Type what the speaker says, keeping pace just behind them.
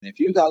If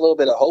you've got a little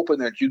bit of hope in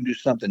there that you can do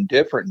something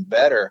different and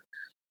better,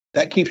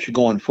 that keeps you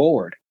going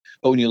forward.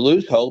 But when you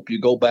lose hope, you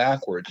go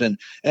backwards.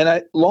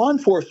 Law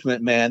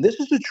enforcement, man, this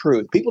is the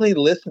truth. People need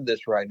to listen to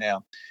this right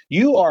now.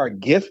 You are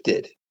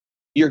gifted.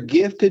 You're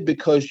gifted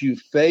because you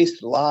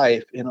faced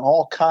life in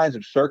all kinds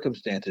of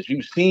circumstances.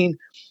 You've seen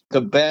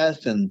the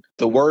best and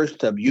the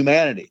worst of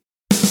humanity.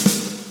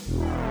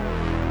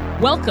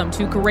 Welcome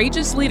to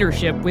Courageous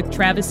Leadership with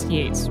Travis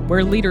Yates,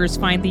 where leaders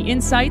find the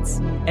insights,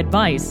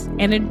 advice,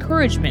 and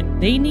encouragement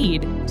they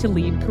need to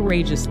lead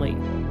courageously.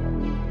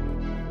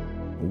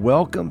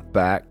 Welcome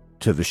back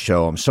to the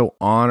show. I'm so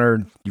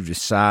honored you've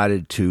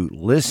decided to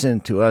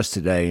listen to us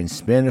today and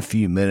spend a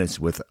few minutes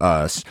with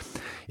us.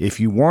 If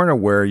you weren't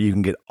aware, you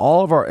can get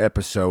all of our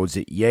episodes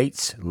at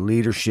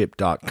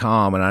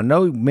yatesleadership.com. And I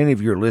know many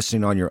of you are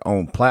listening on your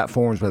own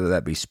platforms, whether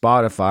that be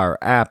Spotify or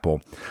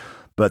Apple.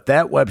 But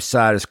that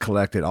website has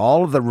collected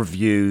all of the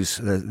reviews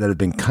that have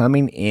been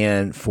coming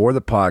in for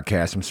the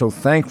podcast. I'm so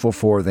thankful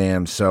for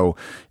them. So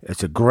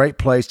it's a great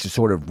place to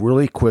sort of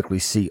really quickly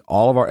see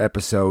all of our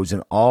episodes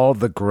and all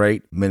of the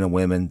great men and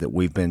women that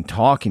we've been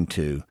talking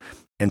to.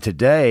 And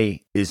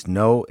today is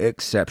no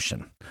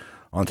exception.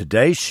 On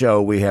today's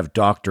show, we have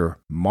Dr.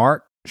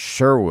 Mark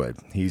Sherwood.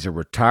 He's a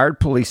retired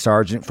police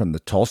sergeant from the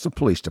Tulsa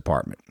Police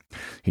Department.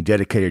 He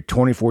dedicated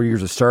 24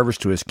 years of service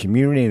to his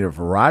community in a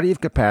variety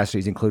of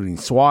capacities, including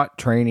SWAT,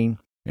 training,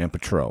 and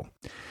patrol.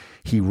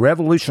 He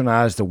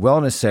revolutionized the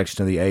wellness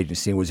section of the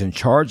agency and was in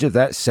charge of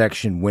that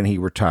section when he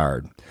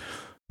retired.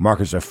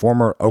 Mark is a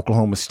former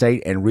Oklahoma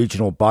State and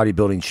regional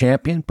bodybuilding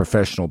champion,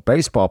 professional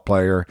baseball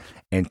player,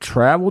 and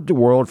traveled the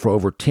world for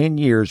over 10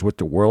 years with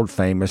the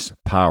world-famous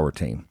Power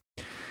Team.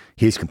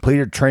 He's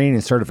completed training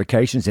and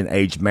certifications in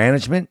age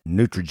management,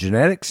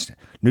 nutrigenomics,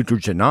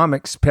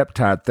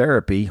 peptide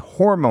therapy,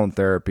 hormone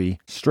therapy,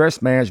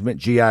 stress management,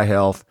 GI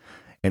health,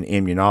 and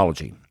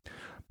immunology.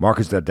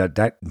 Mark is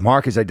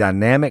a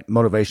dynamic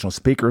motivational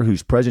speaker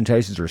whose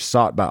presentations are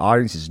sought by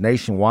audiences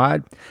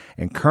nationwide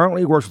and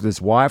currently works with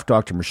his wife,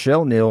 Dr.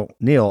 Michelle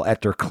Neal,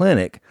 at their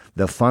clinic,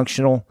 the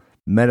Functional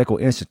Medical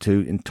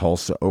Institute in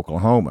Tulsa,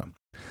 Oklahoma.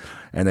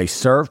 And they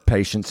serve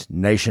patients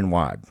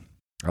nationwide.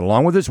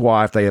 Along with his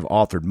wife, they have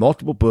authored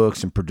multiple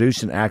books and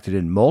produced and acted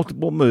in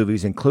multiple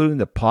movies, including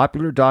the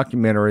popular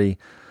documentary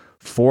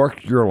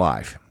Fork Your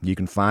Life. You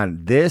can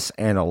find this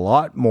and a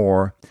lot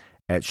more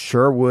at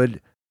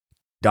Sherwood.tv.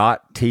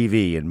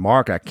 And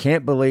Mark, I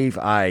can't believe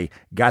I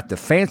got the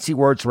fancy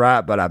words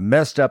right, but I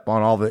messed up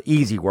on all the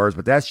easy words,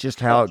 but that's just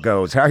how it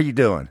goes. How are you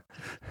doing?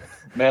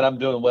 Man, I'm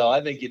doing well.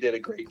 I think you did a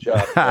great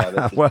job,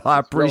 Travis. Well, I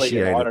appreciate it. It's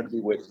really an honor to be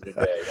with you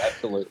today.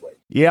 Absolutely.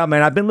 Yeah,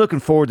 man, I've been looking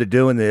forward to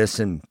doing this,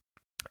 and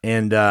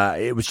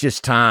it was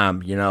just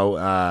time,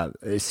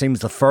 it seems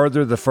the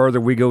further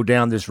we go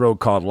down this road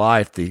called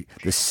life, the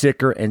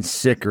sicker and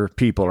sicker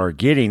people are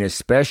getting,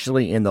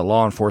 especially in the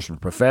law enforcement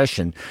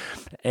profession.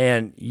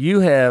 And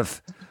you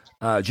have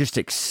just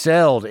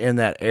excelled in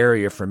that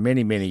area for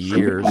many, many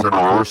years. And of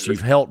course,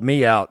 you've helped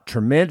me out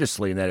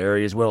tremendously in that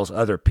area as well as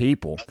other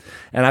people.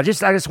 And I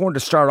just wanted to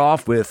start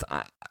off with,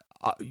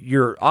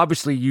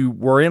 you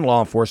were in law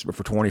enforcement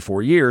for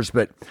 24 years,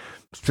 but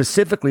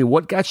specifically,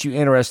 what got you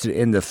interested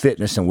in the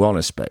fitness and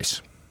wellness space?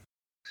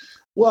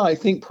 Well, I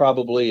think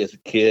probably as a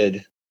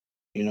kid,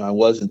 I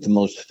wasn't the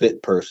most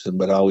fit person,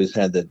 but I always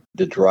had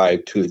the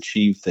drive to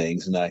achieve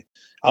things. And I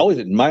always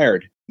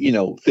admired,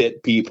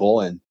 fit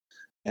people. And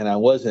I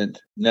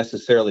wasn't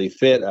necessarily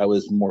fit. I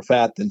was more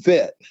fat than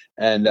fit.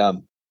 And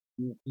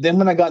then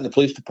when I got in the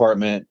police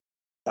department,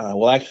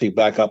 actually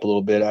back up a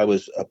little bit, I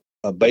was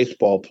a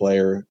baseball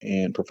player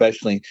and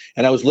professionally,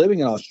 and I was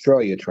living in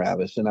Australia,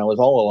 Travis, and I was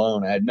all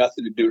alone. I had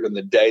nothing to do during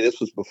the day. This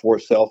was before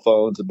cell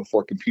phones and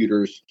before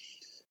computers.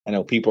 I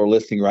know people are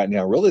listening right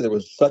now. Really, there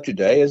was such a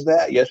day as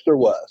that? Yes, there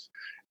was.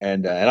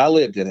 And I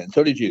lived in it. And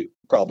so did you,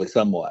 probably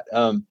somewhat.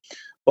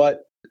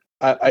 But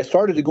I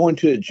started to go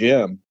into a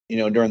gym,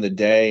 during the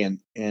day. And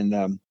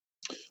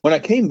when I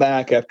came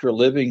back after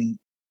living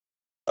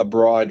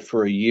abroad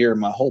for a year,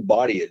 my whole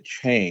body had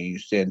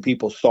changed and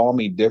people saw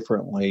me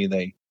differently.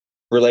 They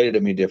related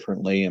to me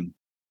differently. And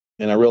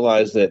I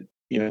realized that,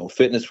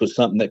 fitness was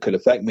something that could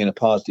affect me in a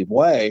positive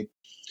way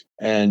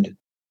and it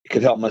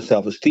could help my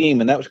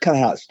self-esteem. And that was kind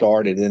of how it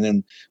started. And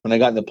then when I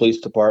got in the police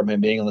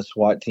department, being on the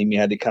SWAT team, you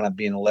had to kind of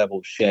be in a level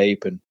of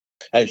shape. And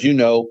as you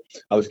know,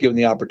 I was given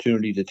the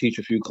opportunity to teach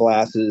a few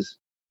classes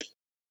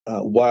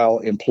while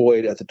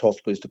employed at the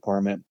Tulsa Police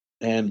Department.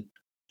 And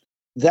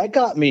that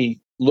got me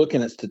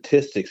looking at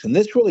statistics. And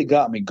this really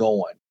got me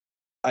going.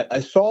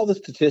 I saw the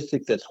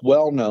statistic that's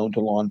well known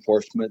to law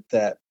enforcement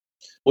that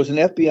was an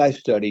FBI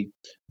study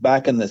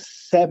back in the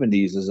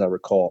 70s, as I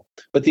recall.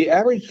 But the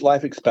average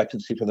life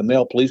expectancy for the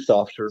male police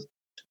officer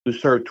who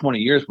served 20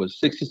 years was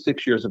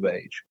 66 years of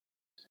age.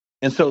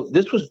 And so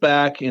this was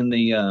back in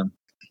the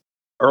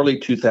early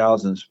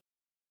 2000s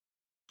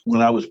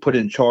when I was put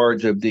in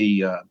charge of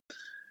the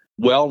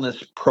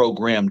wellness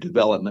program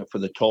development for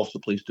the Tulsa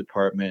Police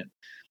Department.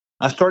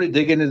 I started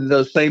digging into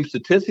those same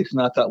statistics,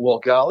 and I thought, well,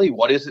 golly,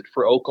 what is it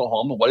for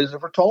Oklahoma? What is it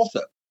for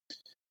Tulsa?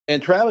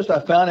 And Travis, I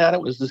found out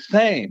it was the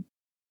same.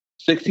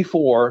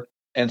 64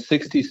 and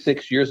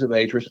 66 years of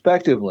age,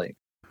 respectively.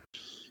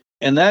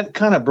 And that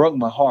kind of broke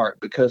my heart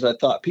because I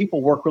thought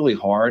people work really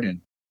hard,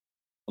 and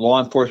a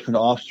law enforcement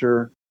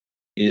officer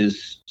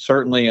is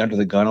certainly under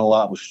the gun a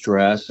lot with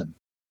stress, and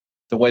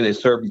the way they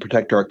serve and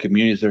protect our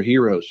communities, they're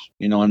heroes,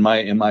 in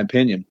my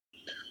opinion.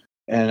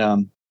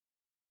 And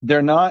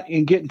they're not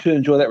getting to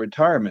enjoy that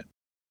retirement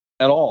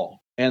at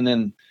all. And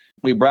then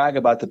we brag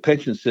about the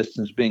pension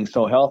systems being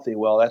so healthy.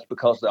 Well, that's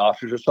because the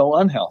officers are so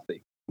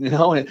unhealthy.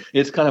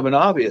 It's kind of an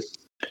obvious.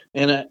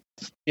 And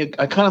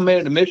I kind of made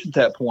it a mission at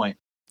that point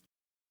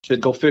to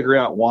go figure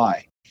out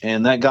why.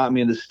 And that got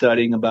me into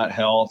studying about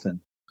health and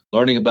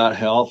learning about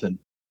health. And,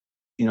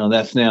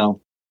 that's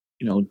now,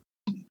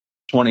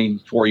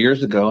 24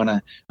 years ago.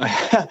 And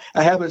I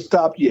haven't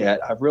stopped yet.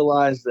 I've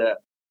realized that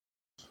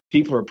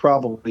people are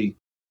probably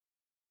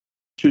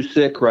too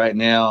sick right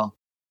now,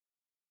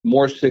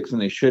 more sick than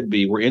they should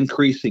be. We're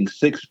increasing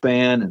sick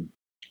span and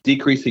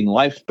decreasing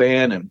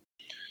lifespan. And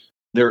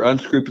there are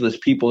unscrupulous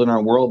people in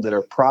our world that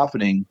are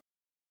profiting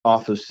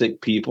off of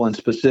sick people, and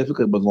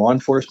specifically with law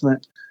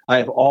enforcement. I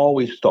have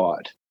always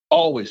thought,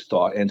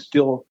 and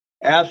still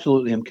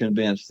absolutely am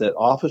convinced that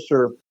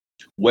officer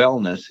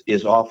wellness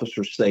is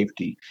officer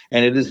safety.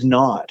 And it is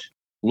not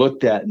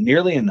looked at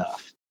nearly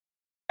enough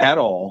at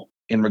all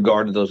in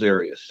regard to those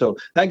areas. So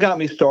that got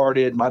me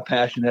started. My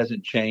passion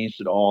hasn't changed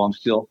at all. I'm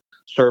still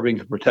serving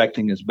and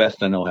protecting as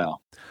best I know how.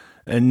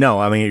 And no,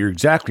 I mean, you're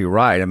exactly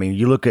right. I mean,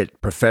 you look at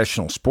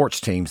professional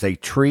sports teams, they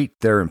treat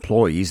their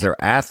employees, their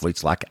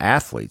athletes, like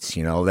athletes.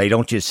 They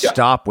don't just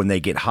stop when they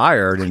get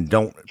hired and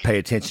don't pay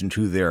attention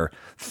to their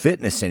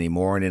fitness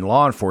anymore. And in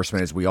law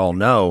enforcement, as we all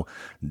know,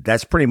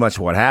 that's pretty much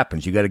what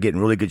happens. You got to get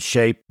in really good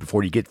shape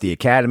before you get to the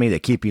academy. They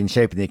keep you in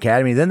shape in the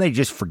academy. Then they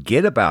just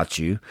forget about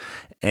you,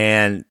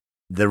 and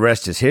the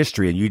rest is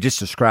history. And you just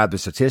described the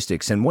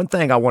statistics. And one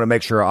thing I want to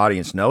make sure our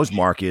audience knows,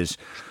 Mark, is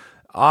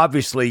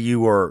obviously you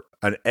were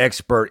an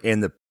expert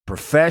in the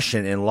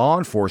profession in law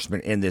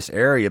enforcement in this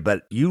area,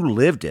 but you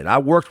lived it. I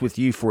worked with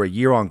you for a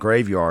year on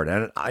Graveyard.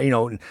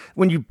 And,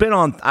 when you've been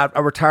on, I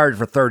retired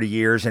for 30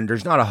 years, and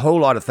there's not a whole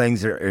lot of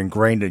things that are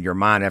ingrained in your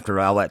mind after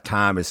all that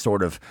time is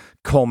sort of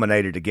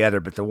culminated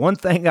together. But the one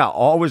thing I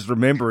always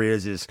remember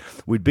is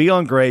we'd be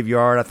on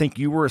Graveyard. I think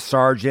you were a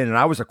sergeant and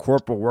I was a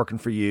corporal working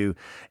for you.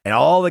 And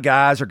all the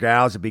guys or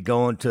gals would be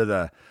going to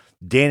the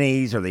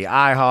Denny's or the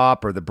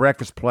IHOP or the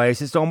breakfast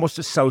place. It's almost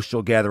a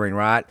social gathering,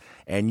 right?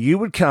 And you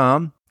would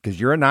come because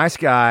you're a nice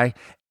guy,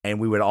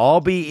 and we would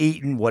all be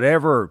eating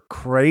whatever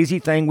crazy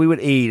thing we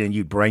would eat, and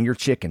you'd bring your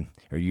chicken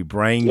or you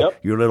bring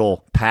your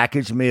little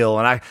packaged meal.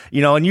 And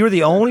and you were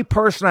the only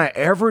person I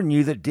ever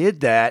knew that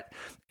did that.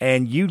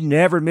 And you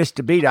never missed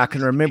a beat. I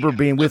can remember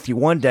being with you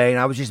one day, and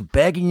I was just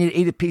begging you to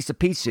eat a piece of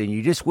pizza, and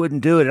you just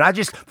wouldn't do it.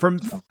 And from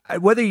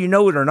whether you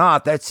know it or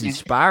not, that's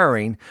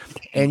inspiring.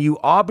 And you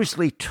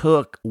obviously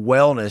took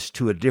wellness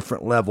to a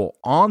different level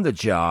on the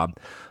job.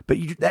 But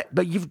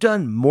you've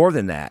done more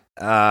than that.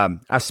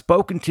 I've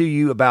spoken to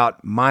you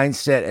about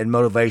mindset and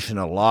motivation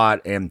a lot,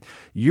 and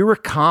your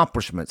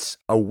accomplishments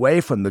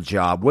away from the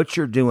job, what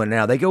you're doing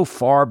now, they go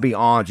far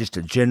beyond just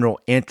a general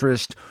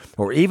interest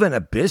or even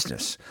a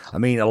business. I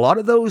mean, a lot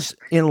of those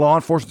in law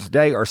enforcement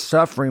today are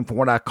suffering from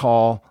what I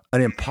call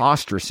an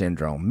imposter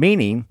syndrome,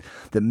 meaning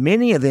that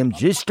many of them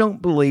just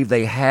don't believe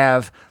they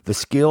have the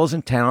skills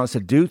and talents to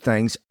do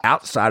things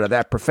outside of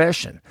that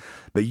profession.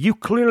 But you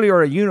clearly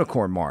are a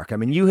unicorn, Mark. I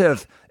mean, you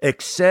have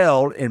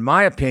excelled, in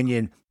my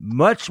opinion,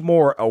 much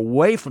more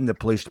away from the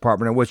police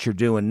department and what you're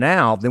doing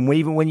now than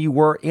even when you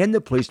were in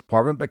the police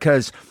department,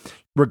 because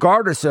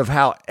regardless of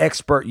how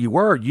expert you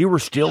were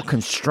still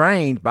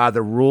constrained by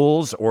the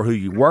rules or who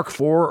you work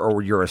for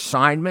or your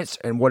assignments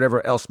and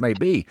whatever else may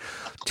be.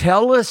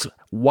 Tell us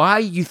why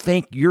you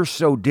think you're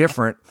so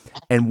different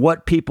and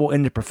what people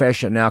in the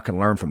profession now can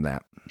learn from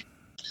that.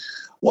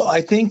 Well,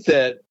 I think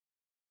that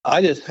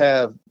I just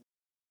have,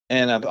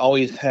 and I've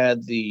always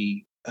had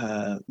the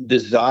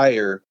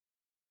desire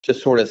to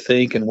sort of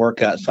think and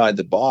work outside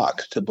the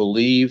box, to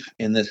believe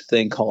in this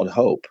thing called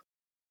hope.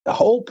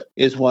 Hope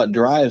is what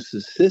drives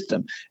the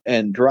system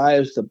and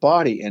drives the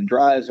body and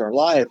drives our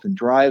life and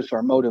drives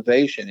our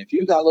motivation. If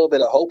you've got a little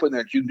bit of hope in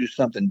there that you can do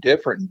something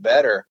different and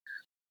better,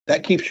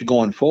 that keeps you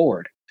going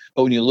forward.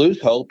 But when you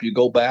lose hope, you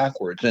go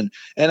backwards. And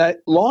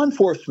law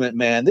enforcement,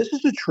 man, this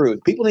is the truth.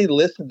 People need to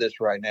listen to this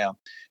right now.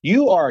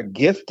 You are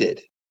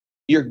gifted.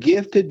 You're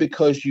gifted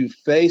because you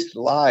faced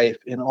life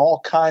in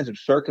all kinds of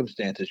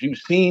circumstances. You've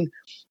seen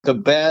the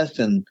best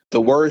and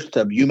the worst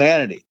of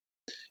humanity,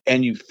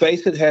 and you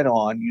face it head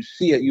on. You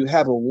see it. You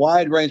have a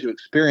wide range of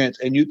experience,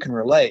 and you can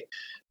relate.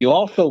 You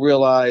also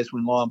realize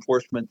when law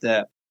enforcement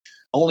that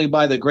only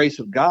by the grace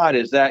of God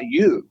is that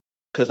you,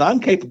 because I'm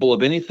capable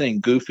of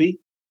anything goofy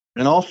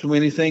and also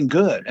anything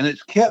good. And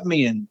it's kept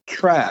me in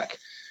track.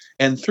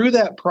 And through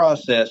that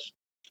process,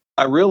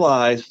 I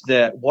realized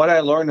that what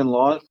I learned in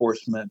law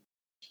enforcement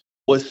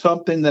was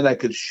something that I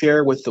could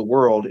share with the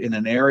world in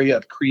an area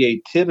of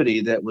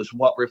creativity that was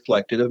what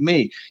reflected of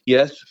me.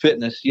 Yes,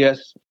 fitness.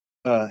 Yes,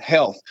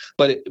 health,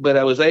 but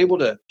I was able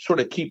to sort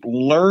of keep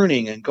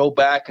learning and go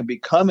back and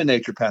become a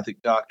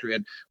naturopathic doctor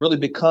and really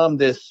become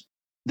this.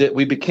 That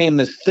we became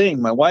this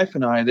thing, my wife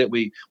and I, that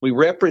we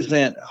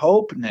represent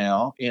hope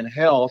now in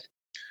health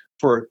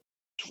for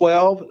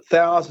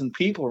 12,000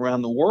 people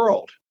around the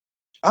world.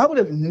 I would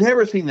have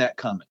never seen that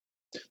coming.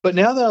 But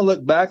now that I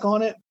look back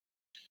on it,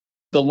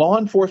 the law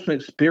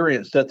enforcement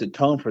experience set the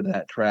tone for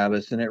that,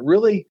 Travis, and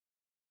it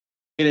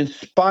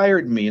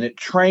inspired me and it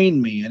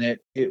trained me and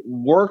it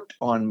worked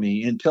on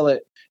me until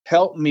it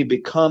helped me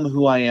become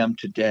who I am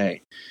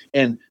today.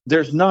 And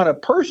there's not a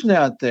person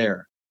out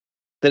there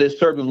that is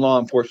served in law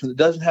enforcement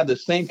that doesn't have the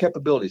same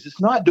capabilities.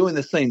 It's not doing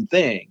the same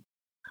thing,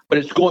 but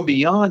it's going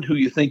beyond who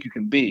you think you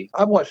can be.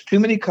 I've watched too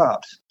many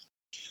cops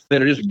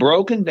that are just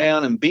broken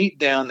down and beat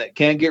down that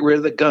can't get rid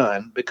of the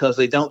gun because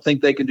they don't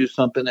think they can do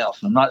something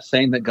else. I'm not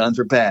saying that guns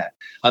are bad.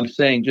 I'm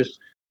saying just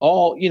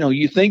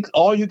you think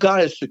all you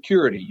got is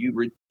security. You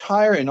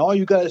retire and all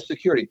you got is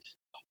security.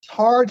 It's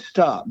hard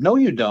stop. No,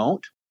 you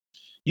don't.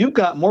 You've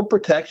got more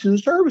protection and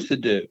service to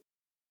do.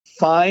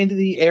 Find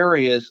the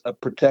areas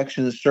of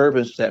protection and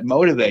service that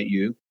motivate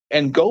you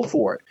and go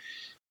for it.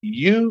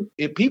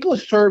 If people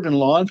have served in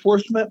law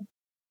enforcement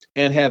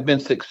and have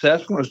been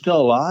successful and are still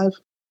alive,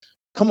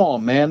 come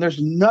on, man,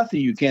 there's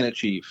nothing you can't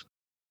achieve.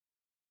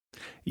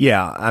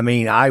 Yeah, I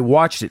mean, I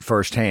watched it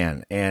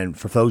firsthand. And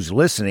for those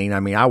listening, I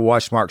mean, I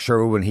watched Mark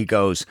Sherwood when he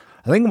goes,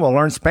 I think I'm going to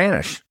learn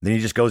Spanish. Then he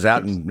just goes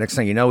out and next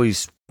thing you know,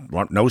 he's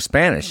knows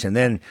Spanish. And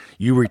then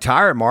you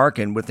retire, Mark,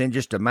 and within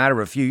just a matter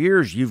of a few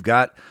years, you've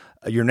got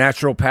your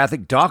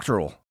naturopathic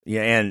doctoral.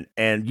 Yeah,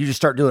 and you just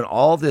start doing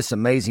all this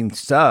amazing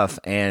stuff.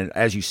 And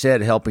as you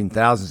said, helping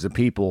thousands of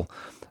people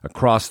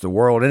across the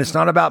world. And it's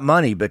not about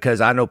money,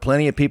 because I know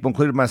plenty of people,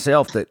 including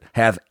myself, that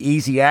have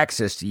easy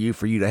access to you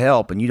for you to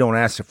help, and you don't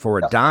ask for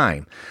a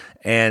dime.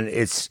 And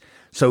it's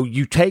so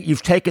you've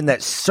taken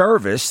that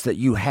service that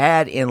you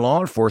had in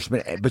law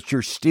enforcement, but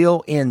you're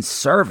still in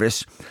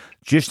service,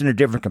 just in a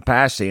different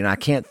capacity. And I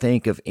can't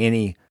think of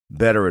any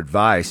better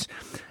advice.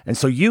 And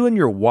so you and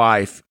your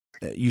wife,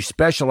 you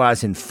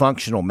specialize in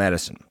functional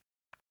medicine.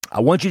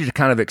 I want you to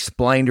kind of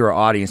explain to our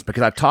audience,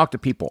 because I talk to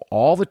people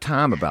all the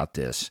time about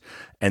this,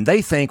 and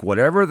they think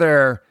whatever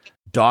their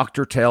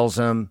doctor tells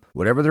them,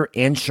 whatever their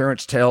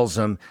insurance tells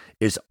them,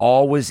 is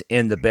always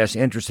in the best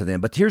interest of them.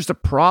 But here's the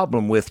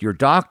problem with your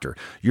doctor.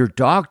 Your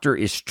doctor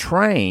is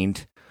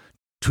trained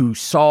to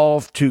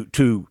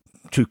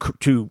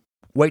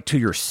wait till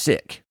you're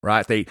sick,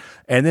 right?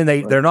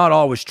 They're not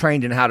always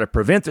trained in how to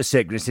prevent the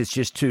sickness. It's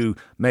just to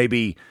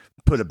maybe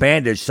put a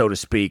bandage, so to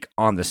speak,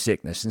 on the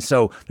sickness. And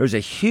so there's a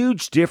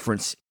huge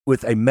difference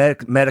with a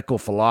medical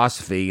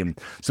philosophy. And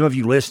some of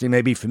you listening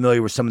may be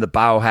familiar with some of the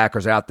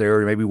biohackers out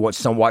there, or maybe watch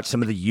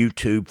some of the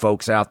YouTube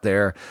folks out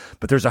there.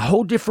 But there's a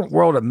whole different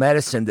world of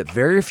medicine that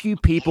very few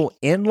people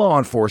in law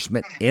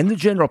enforcement, in the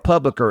general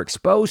public, are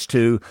exposed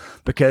to,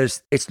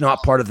 because it's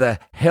not part of the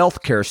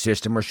healthcare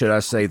system, or should I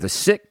say the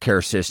sick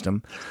care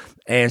system.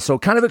 And so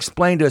kind of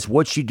explain to us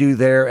what you do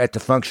there at the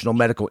Functional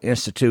Medical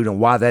Institute and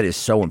why that is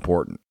so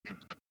important.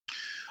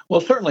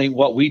 Well, certainly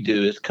what we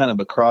do is kind of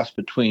a cross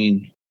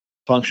between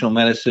functional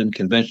medicine,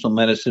 conventional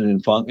medicine,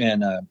 and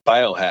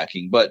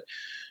biohacking. But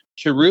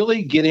to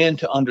really get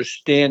into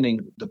understanding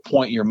the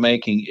point you're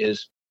making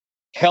is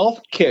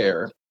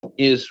healthcare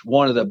is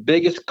one of the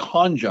biggest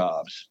con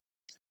jobs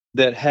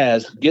that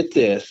has, get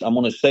this, I'm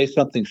going to say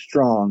something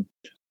strong,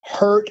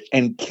 hurt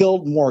and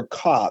killed more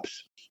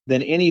cops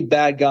than any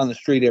bad guy on the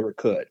street ever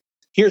could.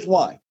 Here's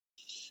why.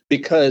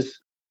 Because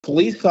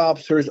police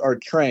officers are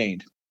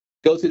trained.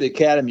 Go through the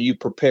academy, you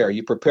prepare.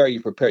 You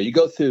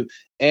go through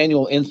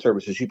annual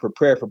in-services, you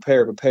prepare.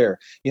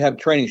 You have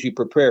trainings, you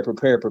prepare.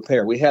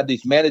 We have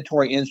these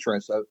mandatory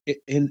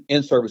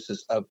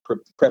in-services of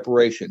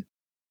preparation.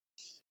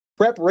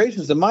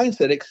 Preparation is the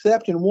mindset,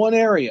 except in one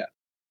area,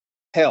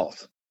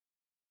 health.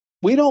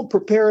 We don't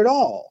prepare at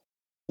all.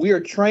 We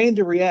are trained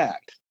to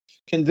react.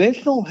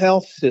 Conventional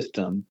health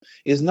system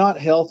is not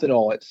health at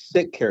all. It's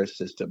sick care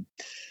system.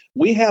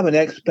 We have an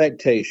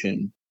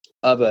expectation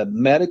of a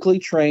medically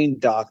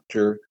trained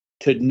doctor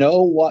to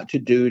know what to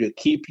do to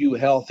keep you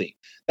healthy.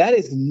 That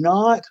is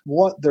not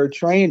what they're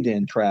trained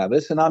in,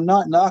 Travis, and I'm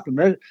not knocking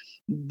them.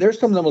 There's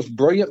some of the most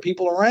brilliant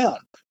people around,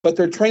 but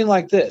they're trained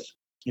like this.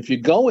 If you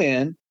go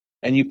in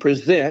and you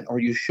present or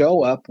you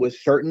show up with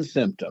certain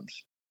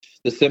symptoms,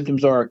 the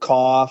symptoms are a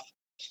cough,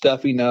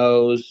 stuffy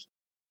nose,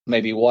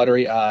 maybe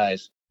watery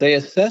eyes. They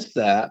assess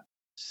that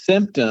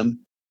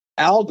symptom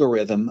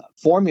algorithm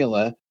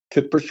formula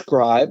to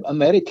prescribe a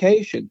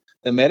medication.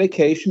 The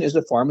medication is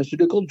a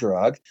pharmaceutical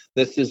drug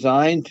that's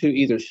designed to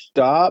either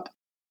stop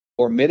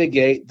or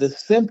mitigate the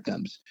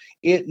symptoms.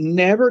 It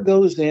never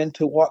goes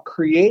into what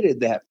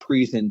created that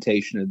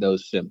presentation of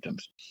those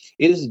symptoms.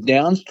 It is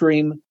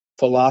downstream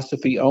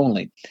philosophy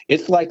only.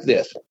 It's like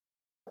this.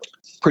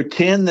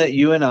 Pretend that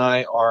you and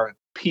I are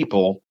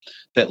people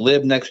that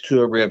live next to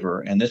a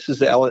river, and this is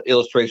the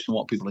illustration I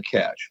want people to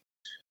catch.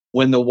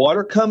 When the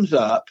water comes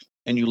up,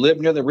 and you live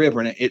near the river,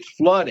 and it's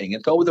flooding.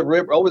 It's over the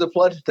river, over the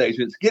flood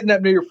station. It's getting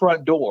up near your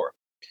front door.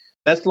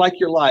 That's like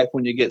your life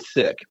when you get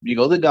sick. You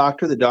go to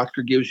the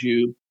doctor gives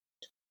you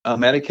a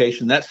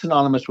medication. That's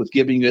synonymous with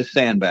giving you a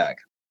sandbag.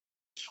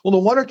 Well, the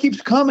water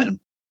keeps coming.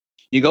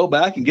 You go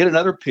back and get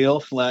another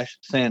pill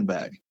 /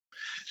 sandbag.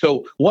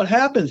 So what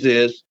happens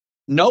is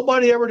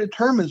nobody ever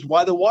determines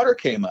why the water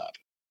came up.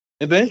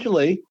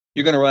 Eventually,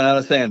 you're going to run out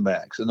of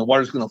sandbags and the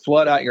water's going to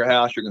flood out your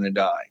house. You're going to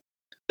die.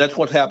 That's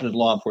what happens to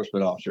law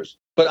enforcement officers.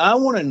 But I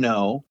want to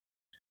know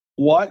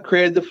what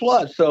created the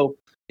flood. So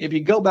if you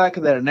go back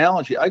to that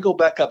analogy, I go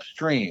back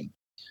upstream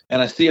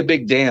and I see a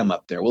big dam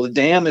up there. Well, the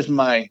dam is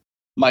my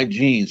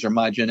genes or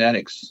my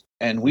genetics.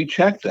 And we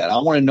check that. I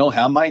want to know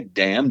how my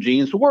damn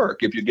genes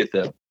work, if you get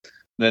the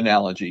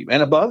analogy.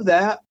 And above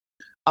that,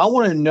 I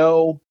want to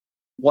know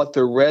what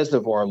the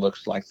reservoir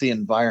looks like, the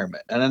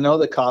environment. And I know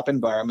the COP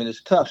environment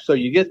is tough. So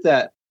you get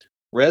that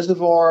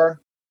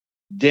reservoir,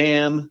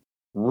 dam,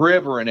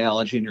 river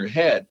analogy in your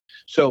head.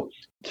 So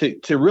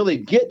to really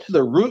get to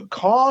the root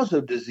cause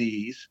of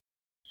disease,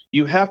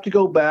 you have to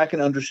go back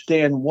and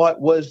understand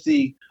what was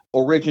the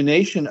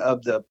origination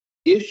of the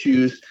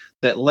issues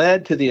that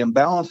led to the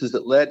imbalances,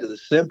 that led to the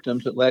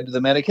symptoms, that led to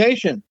the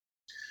medication.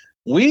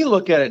 We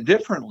look at it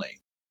differently.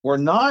 We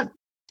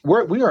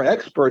are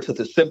experts at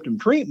the symptom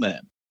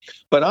treatment,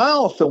 but I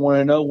also want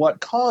to know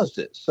what caused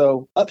it.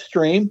 So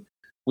upstream,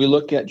 we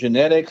look at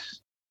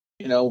genetics,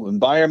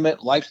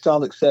 environment,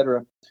 lifestyle,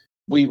 etc.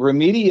 We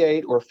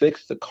remediate or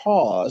fix the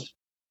cause.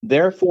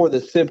 Therefore,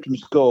 the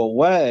symptoms go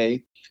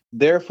away.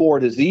 Therefore,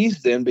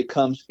 disease then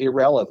becomes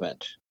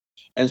irrelevant.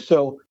 And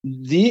so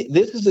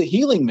this is a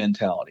healing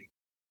mentality.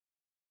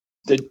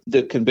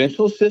 The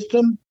conventional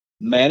system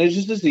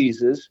manages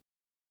diseases.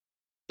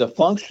 The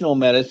functional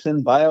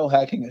medicine,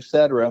 biohacking,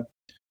 etc.,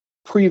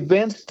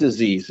 prevents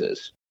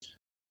diseases.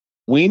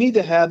 We need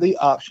to have the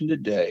option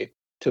today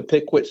to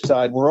pick which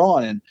side we're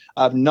on. And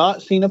I've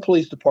not seen a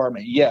police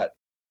department yet,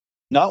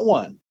 not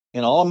one,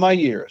 in all of my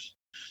years,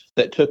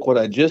 that took what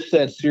I just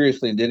said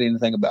seriously and did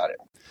anything about it.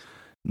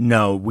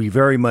 No, we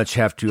very much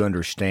have to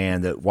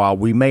understand that while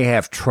we may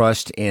have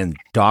trust in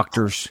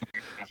doctors,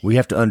 we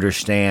have to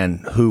understand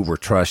who we're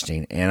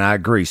trusting. And I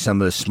agree,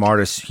 some of the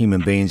smartest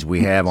human beings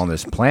we have on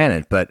this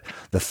planet. But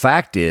the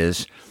fact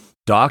is,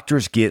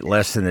 doctors get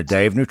less than a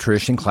day of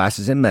nutrition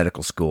classes in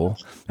medical school.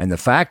 And the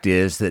fact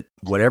is that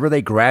whatever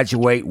they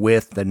graduate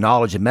with, the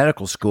knowledge of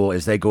medical school,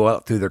 as they go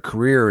out through their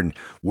career and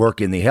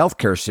work in the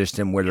healthcare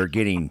system where they're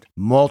getting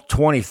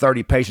 20,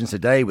 30 patients a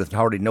day with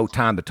hardly no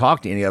time to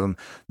talk to any of them,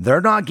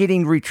 they're not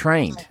getting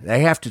retrained.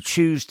 They have to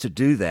choose to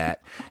do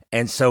that.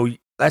 And so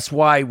that's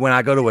why when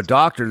I go to a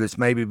doctor that's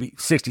maybe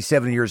 60,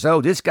 70 years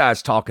old, this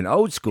guy's talking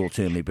old school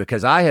to me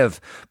because I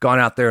have gone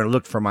out there and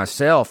looked for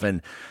myself.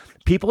 And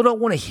people don't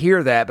want to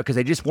hear that because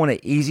they just want an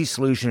easy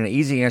solution, an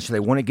easy answer.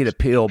 They want to get a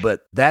pill,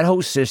 but that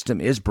whole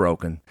system is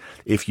broken.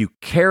 If you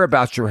care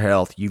about your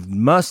health, you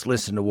must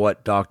listen to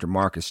what Dr.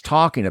 Mark is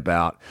talking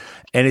about.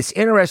 And it's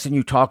interesting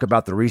you talk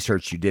about the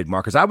research you did,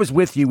 Mark, because I was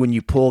with you when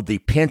you pulled the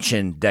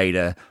pension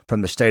data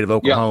from the state of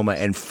Oklahoma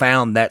and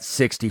found that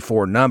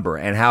 64 number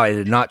and how it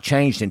had not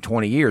changed in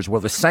 20 years.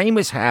 Well, the same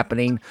is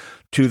happening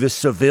to the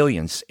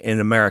civilians in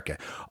America.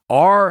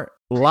 Our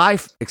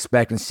life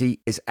expectancy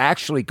is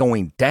actually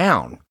going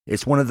down.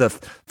 It's one of the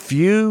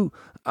few,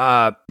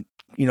 not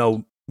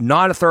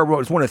a third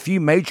world, it's one of the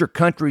few major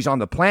countries on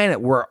the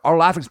planet where our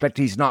life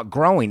expectancy is not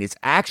growing. It's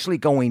actually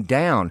going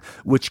down,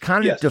 which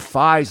kind of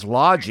defies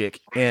logic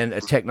in a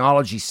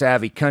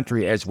technology-savvy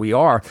country as we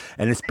are.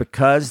 And it's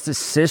because the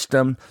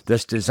system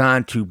that's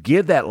designed to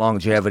give that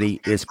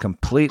longevity is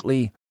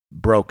completely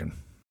broken.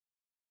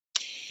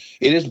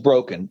 It is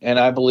broken, and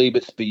I believe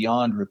it's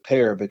beyond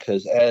repair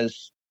because,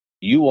 as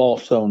you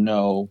also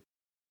know,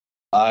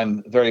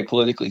 I'm very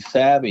politically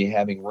savvy,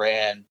 having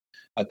ran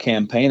a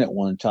campaign at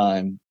one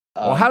time.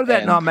 Well, how did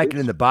that not make it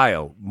in the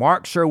bio?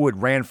 Mark Sherwood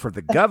ran for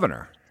the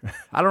governor.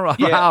 I don't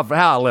know how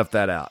I left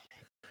that out.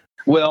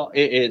 Well,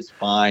 it's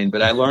fine,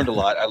 but I learned a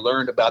lot. I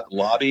learned about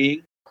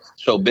lobbying.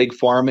 So Big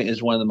Pharma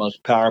is one of the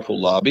most powerful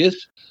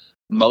lobbyists.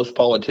 Most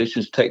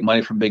politicians take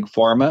money from Big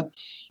Pharma.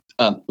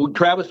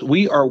 Travis,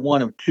 we are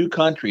one of two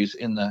countries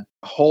in the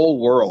whole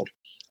world,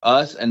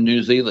 us and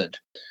New Zealand,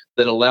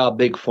 that allow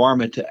Big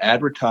Pharma to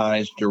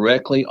advertise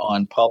directly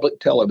on public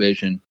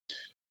television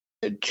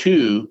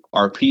to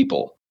our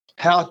people.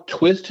 How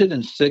twisted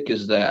and sick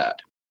is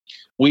that?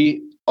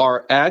 We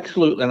are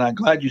absolutely, and I'm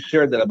glad you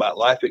shared that about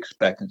life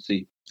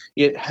expectancy.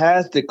 It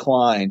has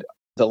declined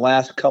the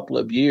last couple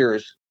of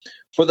years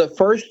for the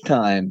first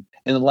time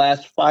in the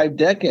last 5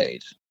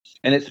 decades.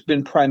 And it's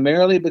been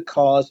primarily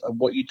because of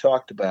what you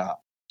talked about.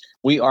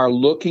 We are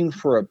looking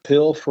for a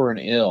pill for an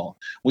ill.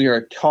 We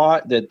are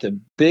taught that the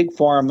big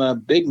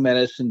pharma, big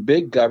medicine,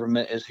 big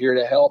government is here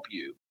to help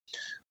you.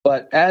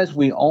 But as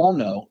we all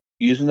know,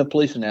 using the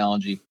police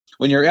analogy,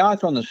 when you're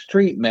out on the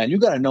street, man, you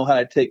got to know how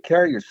to take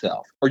care of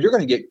yourself or you're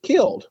going to get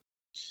killed.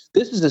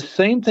 This is the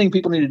same thing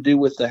people need to do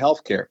with the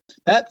healthcare.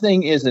 That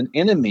thing is an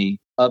enemy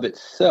of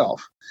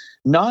itself.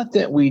 Not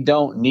that we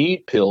don't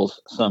need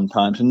pills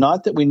sometimes, and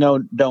not that we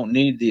don't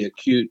need the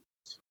acute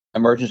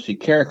emergency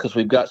care because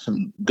we've got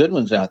some good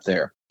ones out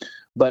there.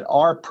 but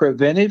our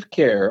preventive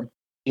care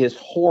is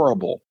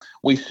horrible.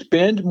 We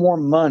spend more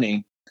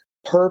money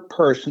per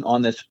person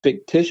on this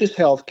fictitious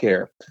health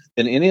care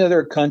than any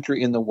other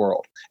country in the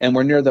world. And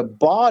we're near the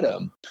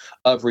bottom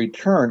of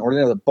return, or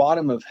near the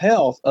bottom of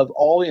health of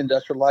all the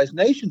industrialized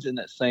nations in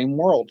that same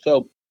world.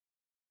 So,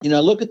 I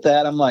look at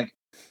that, I'm like,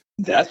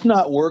 that's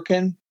not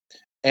working.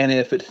 And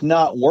if it's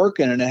not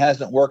working and it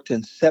hasn't worked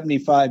in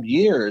 75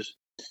 years,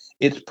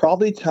 it's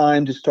probably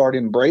time to start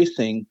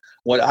embracing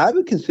what I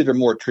would consider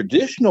more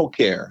traditional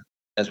care,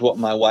 as what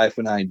my wife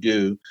and I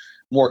do,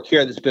 more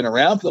care that's been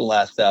around for the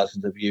last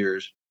thousands of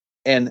years,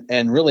 and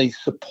really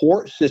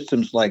support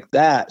systems like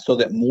that so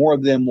that more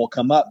of them will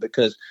come up.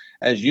 Because,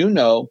 as you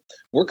know,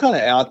 we're kind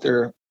of out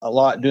there a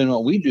lot doing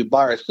what we do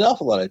by ourselves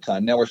a lot of the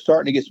time. Now we're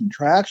starting to get some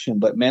traction,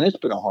 but man, it's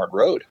been a hard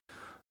road.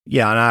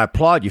 Yeah, and I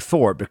applaud you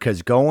for it,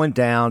 because going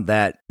down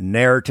that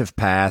narrative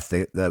path,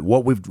 the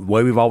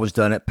way we've always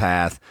done it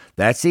path,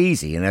 that's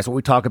easy, and that's what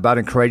we talk about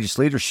in courageous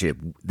leadership.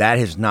 That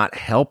is not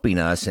helping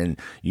us, and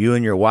you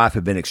and your wife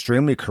have been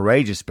extremely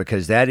courageous,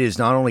 because that is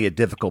not only a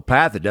difficult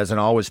path, it doesn't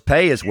always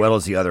pay as well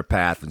as the other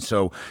path, and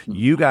so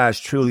you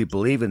guys truly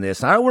believe in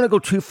this. And I don't want to go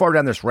too far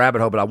down this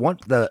rabbit hole, but I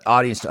want the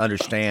audience to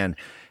understand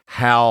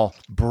how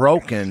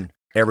broken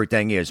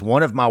everything is.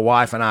 One of my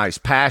wife and I's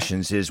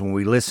passions is when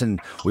we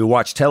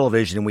watch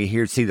television and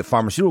we see the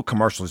pharmaceutical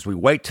commercials, we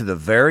wait to the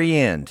very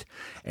end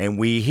and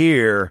we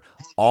hear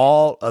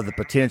all of the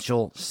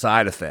potential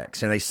side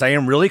effects. And they say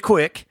them really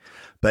quick,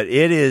 but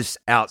it is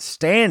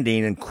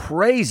outstanding and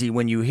crazy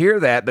when you hear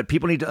that. But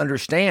people need to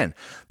understand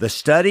the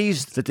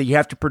studies that you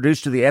have to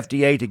produce to the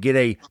FDA to get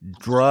a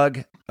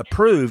drug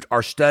approved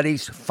are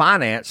studies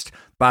financed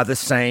by the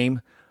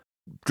same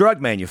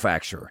drug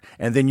manufacturer.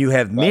 And then you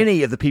have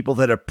many of the people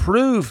that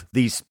approve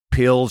these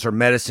pills or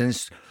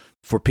medicines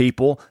for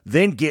people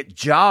then get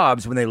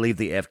jobs when they leave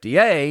the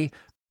FDA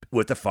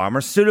with the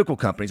pharmaceutical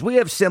companies. We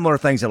have similar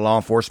things in law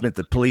enforcement.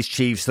 The police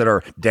chiefs that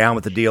are down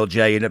with the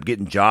DOJ end up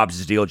getting jobs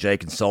as DOJ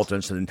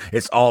consultants, and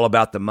it's all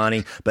about the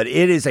money. But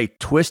it is a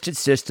twisted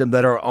system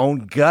that our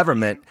own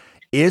government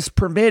is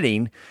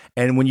permitting.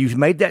 And when you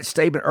made that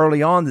statement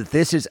early on that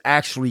this is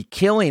actually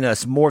killing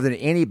us more than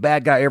any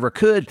bad guy ever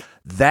could,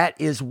 that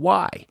is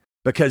why.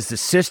 Because the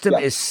system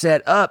is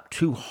set up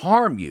to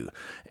harm you.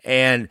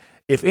 And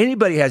if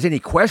anybody has any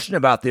question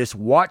about this,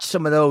 watch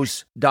some of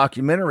those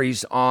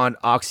documentaries on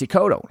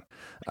Oxycodone,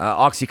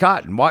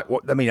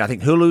 Oxycontin. I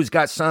think Hulu's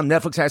got some,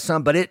 Netflix has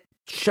some, but it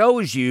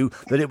shows you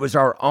that it was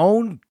our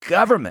own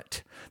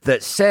government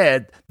that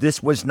said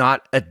this was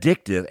not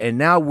addictive. And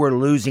now we're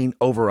losing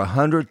over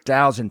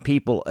 100,000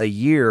 people a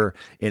year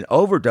in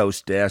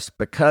overdose deaths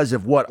because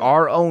of what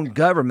our own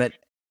government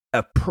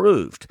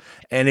approved.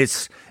 And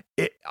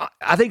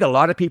I think a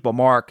lot of people,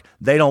 Mark,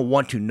 they don't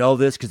want to know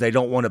this because they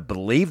don't want to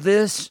believe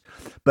this.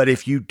 But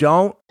if you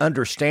don't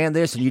understand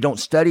this and you don't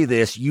study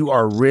this, you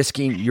are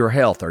risking your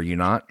health, are you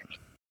not?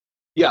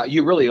 Yeah,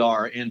 you really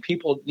are. And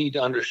people need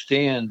to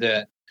understand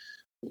that.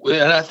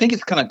 And I think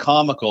it's kind of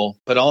comical,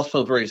 but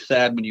also very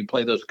sad when you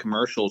play those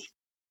commercials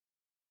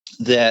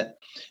that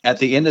at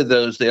the end of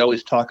those, they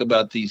always talk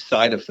about these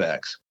side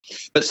effects.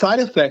 But side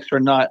effects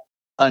are not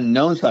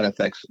unknown side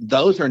effects.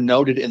 Those are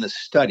noted in the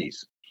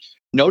studies.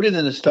 Noted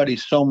in the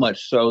studies so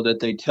much so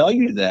that they tell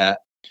you that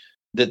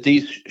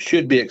these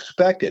should be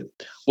expected.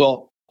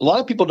 Well, a lot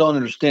of people don't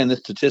understand this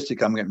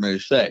statistic I'm getting ready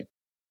to say.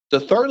 The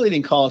third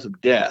leading cause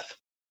of death,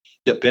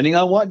 depending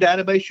on what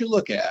database you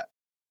look at,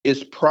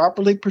 is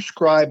properly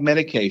prescribed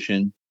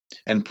medication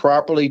and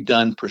properly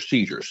done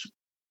procedures.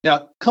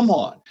 Now, come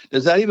on.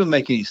 Does that even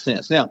make any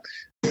sense? Now,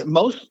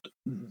 most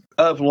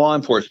of law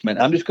enforcement,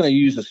 I'm just going to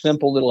use a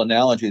simple little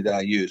analogy that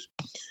I use.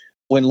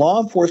 When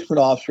law enforcement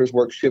officers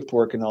work shift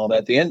work and all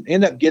that, they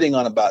end up getting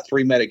on about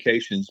 3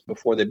 medications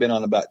before they've been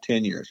on about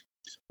 10 years.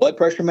 Blood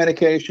pressure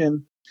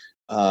medication,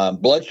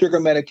 blood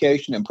sugar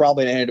medication, and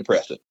probably an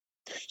antidepressant.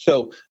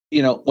 So,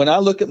 when I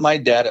look at my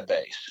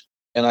database,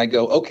 and I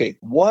go, okay,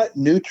 what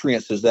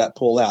nutrients does that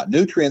pull out?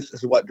 Nutrients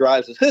is what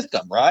drives the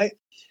system, right?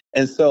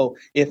 And so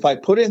if I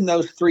put in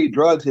those 3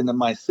 drugs into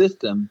my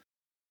system,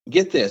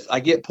 get this,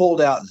 I get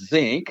pulled out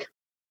zinc,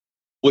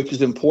 which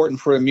is important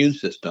for immune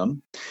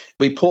system.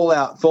 We pull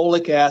out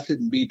folic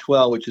acid and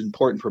B12, which is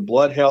important for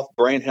blood health,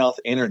 brain health,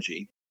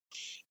 energy.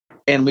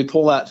 And we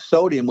pull out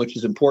sodium, which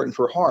is important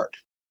for heart.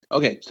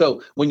 Okay,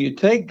 so when you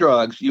take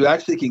drugs, you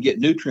actually can get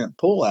nutrient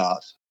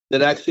pullouts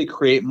that actually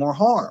create more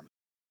harm.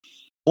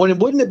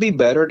 Wouldn't it be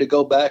better to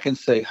go back and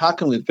say, how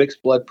can we fix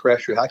blood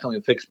pressure? How can we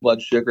fix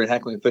blood sugar? And how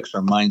can we fix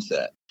our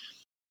mindset?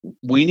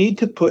 We need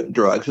to put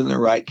drugs in the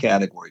right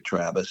category,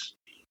 Travis.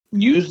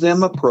 Use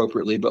them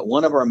appropriately. But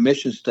one of our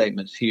mission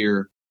statements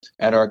here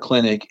at our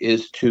clinic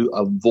is to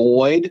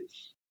avoid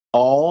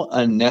all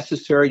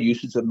unnecessary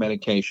uses of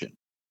medication.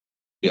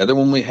 The other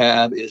one we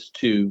have is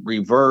to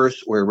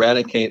reverse or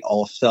eradicate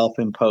all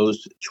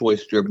self-imposed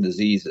choice-driven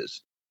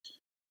diseases.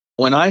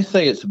 When I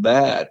say it's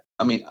bad,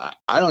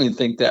 I don't even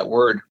think that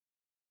word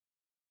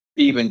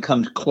even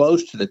comes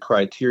close to the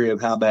criteria of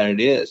how bad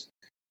it is.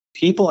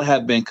 People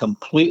have been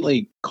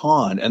completely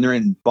conned, and they're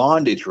in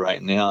bondage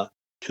right now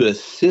to a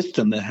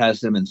system that has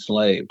them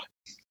enslaved.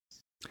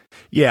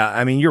 Yeah,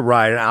 I mean, you're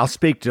right. And I'll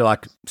speak to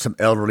like some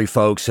elderly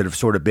folks that have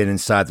sort of been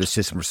inside the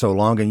system for so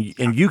long,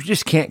 and you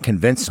just can't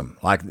convince them.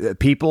 Like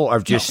people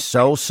are just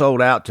so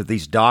sold out to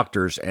these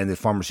doctors and the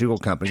pharmaceutical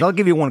companies. I'll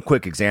give you one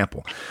quick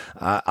example.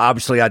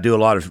 Obviously, I do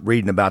a lot of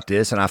reading about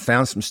this, and I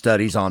found some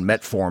studies on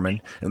metformin.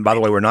 And by the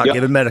way, we're not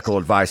giving medical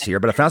advice here,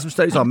 but I found some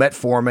studies on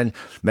metformin.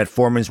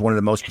 Metformin is one of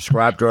the most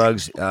prescribed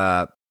drugs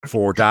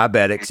for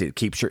diabetics. It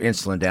keeps your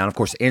insulin down. Of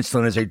course,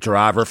 insulin is a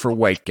driver for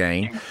weight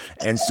gain.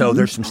 And so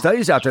there's some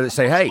studies out there that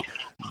say, hey,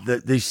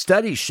 these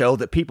studies show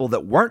that people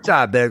that weren't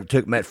diabetic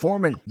took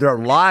metformin, their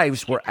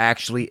lives were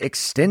actually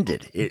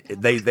extended.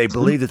 They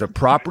believe that the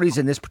properties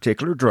in this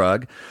particular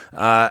drug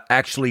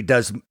actually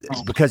does,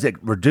 because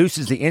it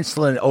reduces the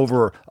insulin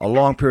over a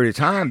long period of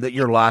time, that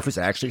your life is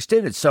actually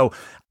extended. So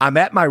I'm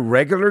at my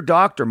regular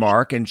doctor,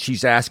 Mark, and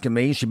she's asking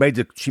me, she made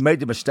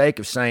the mistake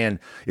of saying,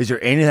 is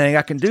there anything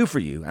I can do for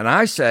you? And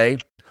I say,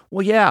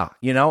 well, yeah,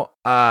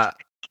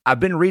 I've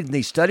been reading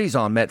these studies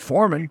on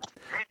metformin.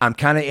 I'm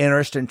kind of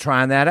interested in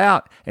trying that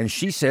out. And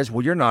she says,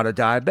 well, you're not a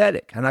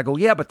diabetic. And I go,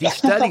 yeah, but these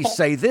studies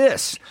say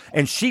this.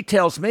 And she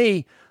tells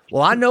me,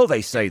 well, I know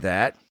they say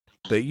that,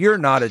 but you're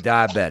not a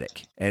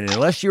diabetic. And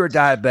unless you're a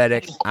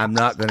diabetic, I'm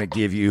not going to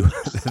give you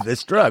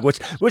this drug, which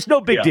no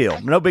big deal.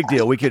 No big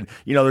deal. We could,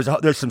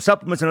 there's some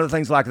supplements and other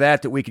things like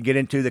that we can get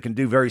into that can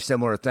do very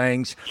similar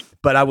things.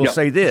 But I will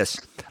say this,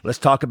 let's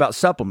talk about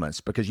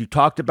supplements, because you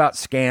talked about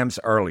scams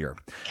earlier.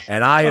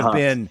 And I have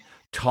been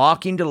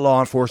talking to law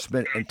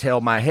enforcement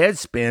until my head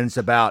spins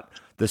about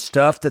the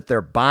stuff that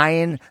they're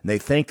buying and they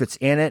think that's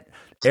in it.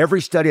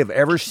 Every study I've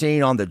ever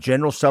seen on the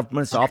general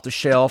supplements off the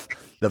shelf,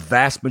 the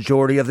vast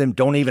majority of them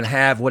don't even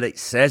have what it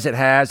says it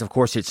has. Of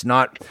course, it's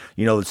not,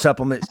 the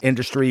supplement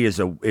industry is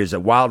a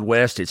wild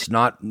west. It's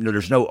not,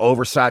 there's no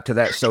oversight to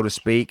that, so to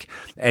speak.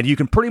 And you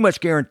can pretty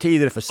much guarantee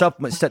that if a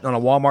supplement's sitting on a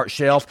Walmart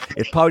shelf,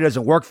 it probably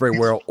doesn't work very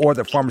well, or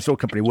the pharmaceutical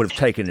company would have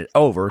taken it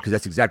over, because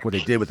that's exactly what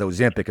they did with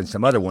Ozempic and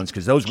some other ones,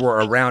 because those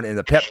were around in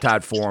the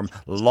peptide form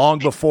long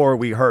before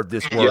we heard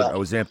this word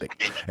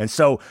Ozempic. And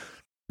so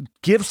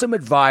give some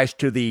advice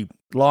to the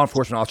law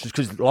enforcement officers,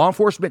 because law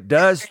enforcement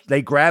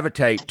they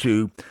gravitate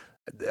to,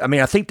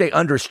 I think they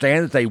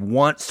understand that they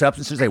want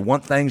substances, they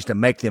want things to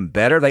make them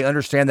better. They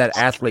understand that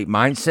athlete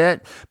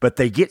mindset, but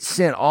they get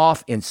sent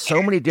off in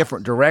so many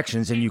different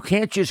directions, and you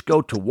can't just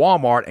go to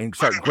Walmart and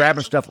start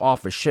grabbing stuff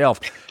off a shelf.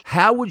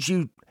 What would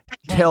you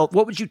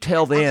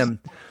tell them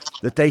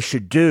that they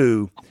should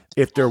do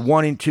if they're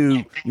wanting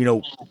to,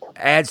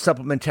 add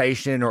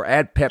supplementation or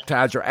add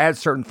peptides or add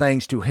certain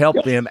things to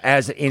help them,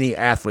 as any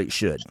athlete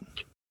should?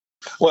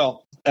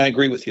 Well, I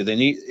agree with you. They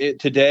need it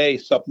today.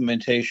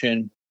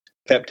 Supplementation,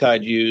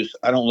 peptide use,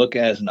 I don't look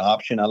at it as an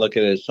option. I look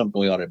at it as something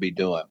we ought to be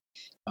doing.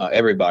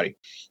 Everybody.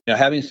 Now,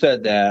 having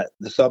said that,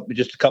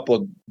 just a couple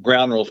of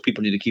ground rules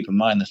people need to keep in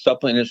mind. The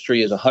supplement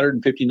industry is a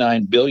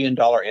 $159 billion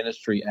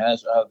industry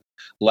as of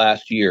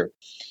last year,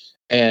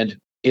 and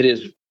it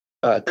is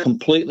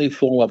completely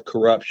full of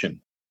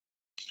corruption.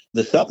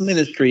 The supplement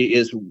industry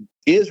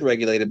is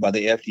regulated by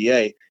the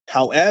FDA.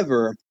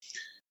 However,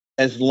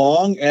 as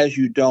long as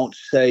you don't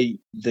say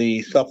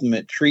the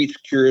supplement treats,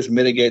 cures,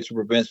 mitigates, or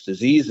prevents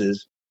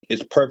diseases,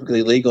 it's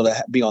perfectly legal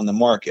to be on the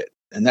market.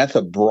 And that's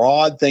a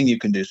broad thing you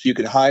can do. So you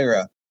could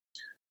hire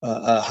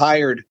a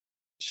hired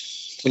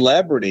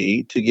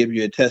celebrity to give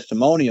you a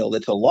testimonial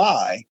that's a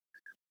lie.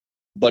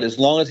 But as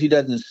long as he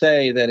doesn't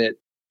say that it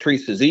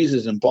treats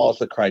diseases and follows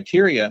the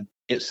criteria,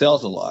 it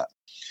sells a lot.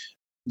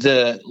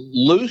 The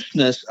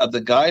looseness of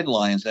the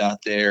guidelines out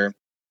there,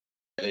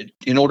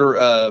 in order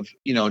of,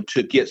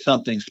 to get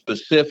something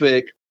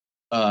specific,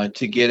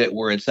 to get it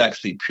where it's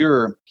actually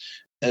pure,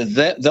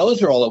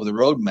 those are all over the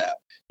roadmap.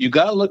 You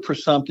got to look for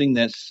something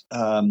that's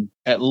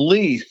at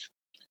least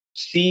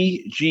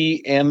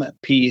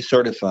CGMP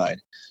certified.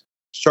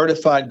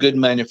 Certified Good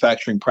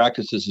Manufacturing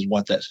Practices is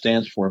what that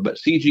stands for. But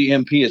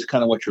CGMP is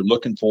kind of what you're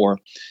looking for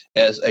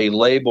as a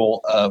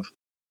label of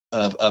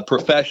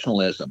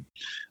professionalism.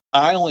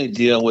 I only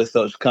deal with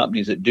those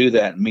companies that do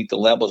that and meet the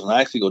levels, and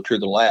I actually go through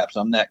the labs.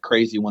 I'm that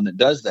crazy one that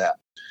does that.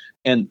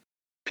 And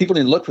people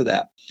need to look for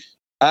that.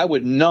 I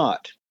would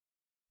not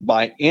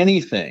buy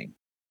anything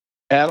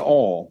at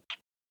all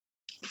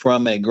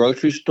from a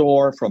grocery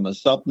store, from a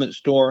supplement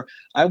store.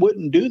 I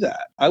wouldn't do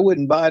that. I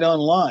wouldn't buy it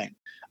online.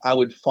 I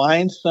would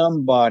find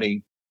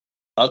somebody,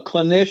 a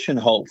clinician,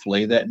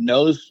 hopefully, that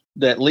knows,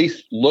 that at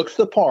least looks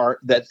the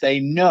part, that they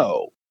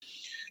know,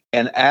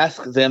 and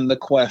ask them the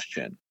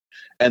question.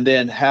 And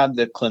then have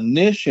the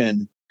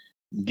clinician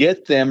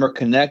get them or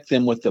connect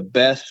them with the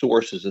best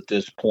sources at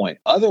this point.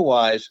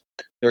 Otherwise,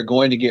 they're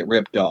going to get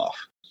ripped off.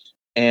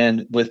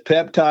 And with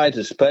peptides,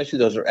 especially,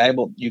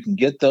 you can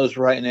get those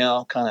right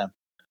now kind of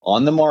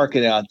on the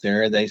market out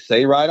there. They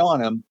say right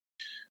on them,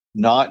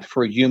 not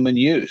for human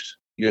use.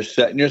 You're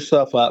setting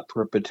yourself up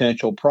for a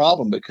potential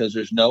problem because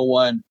there's no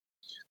one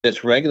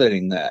that's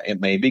regulating that. It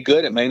may be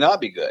good, it may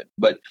not be good,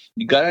 but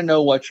you got to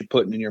know what you're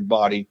putting in your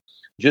body.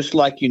 Just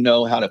like you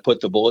know how to put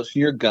the bullets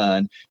in your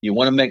gun, you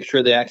want to make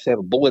sure they actually have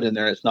a bullet in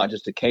there. It's not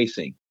just a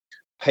casing.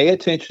 Pay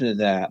attention to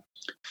that.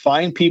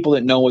 Find people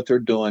that know what they're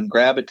doing.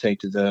 Gravitate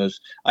to those.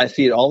 I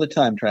see it all the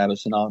time,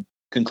 Travis, and I'll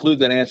conclude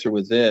that answer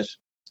with this.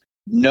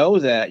 Know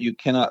that you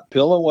cannot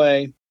pill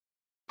away,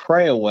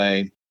 pray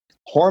away,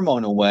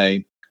 hormone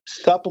away,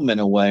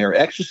 supplement away, or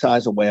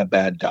exercise away a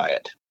bad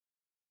diet.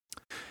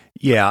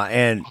 Yeah,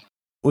 and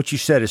what you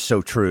said is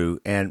so true.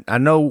 And I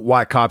know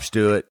why cops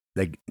do it.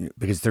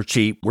 Because they're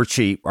cheap. We're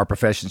cheap. Our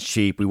profession's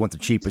cheap. We want the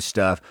cheapest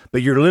stuff.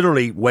 But you're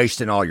literally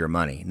wasting all your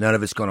money. None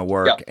of it's going to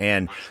work. Yeah.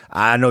 And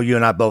I know you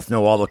and I both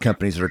know all the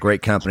companies that are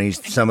great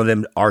companies. Some of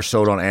them are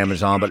sold on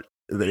Amazon, but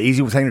the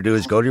easy thing to do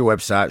is go to your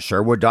website,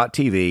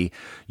 Sherwood.tv.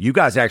 You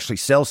guys actually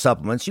sell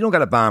supplements. You don't got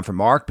to buy them from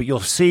Mark, but you'll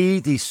see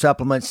these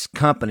supplements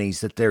companies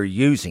that they're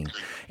using.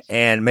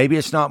 And maybe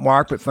it's not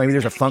Mark, but maybe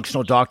there's a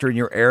functional doctor in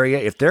your area.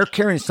 If they're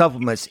carrying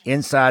supplements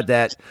inside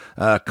that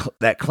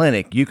that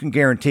clinic, you can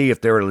guarantee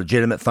if they're a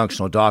legitimate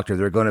functional doctor,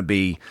 they're going to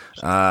be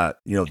the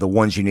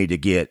ones you need to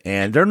get.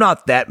 And they're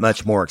not that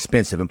much more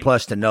expensive. And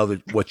plus, to know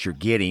that what you're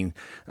getting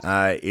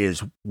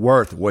is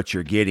worth what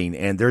you're getting.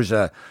 And there's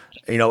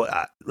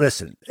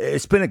listen,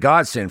 it's been a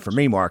godsend for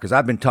me, Mark, because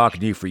I've been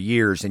talking to you for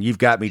years, and you've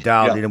got me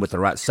dialed in with the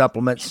right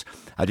supplements.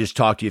 I just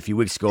talked to you a few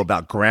weeks ago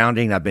about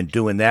grounding. I've been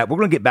doing that. We're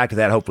going to get back to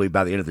that hopefully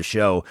by the end of the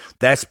show.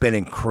 That's been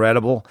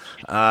incredible.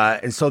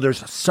 And so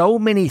there's so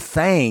many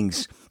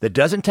things that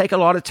doesn't take a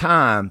lot of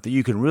time that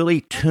you can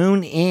really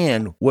tune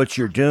in what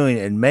you're doing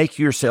and make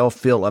yourself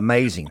feel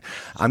amazing.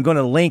 I'm going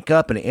to link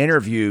up an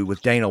interview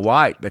with Dana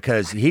White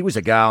because he was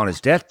a guy on his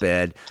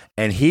deathbed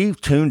and he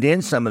tuned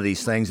in some of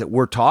these things that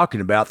we're talking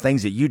about,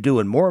 things that you do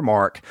and more,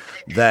 Mark,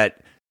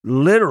 that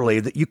literally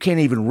that you can't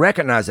even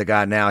recognize a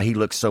guy now. He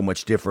looks so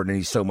much different and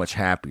he's so much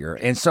happier.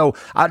 And so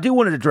I do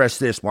want to address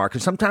this, Mark,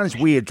 because sometimes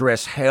we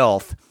address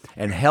health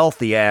and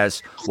healthy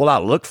as, well, I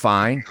look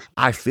fine,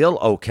 I feel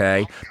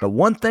okay. But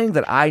one thing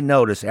that I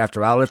noticed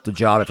after I left the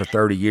job after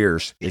 30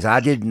 years is I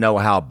didn't know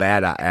how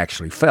bad I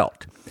actually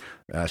felt,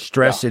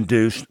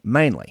 stress-induced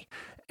mainly.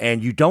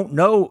 And you don't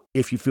know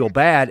if you feel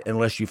bad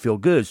unless you feel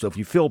good. So if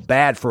you feel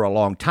bad for a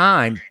long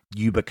time,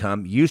 you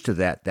become used to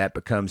that. That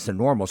becomes the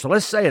normal. So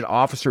let's say an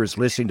officer is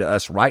listening to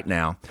us right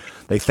now.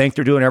 They think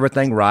they're doing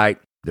everything right.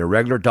 Their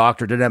regular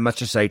doctor didn't have much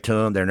to say to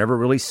them. They're never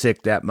really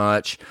sick that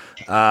much.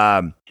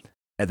 And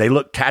they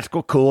look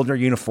tactical cool in their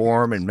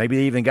uniform, and maybe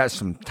they even got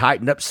some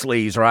tightened up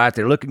sleeves, right?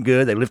 They're looking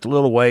good. They lift a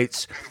little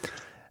weights.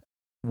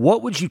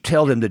 What would you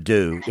tell them to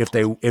do if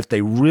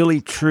they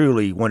really,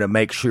 truly want to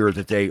make sure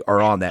that they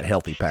are on that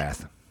healthy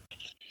path?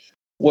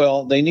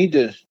 Well, they need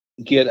to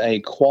get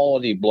a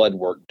quality blood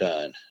work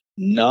done,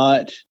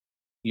 not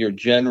your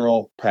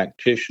general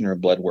practitioner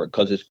blood work,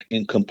 because it's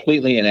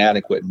completely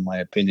inadequate, in my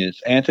opinion.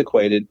 It's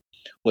antiquated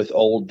with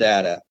old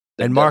data.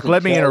 And Mark,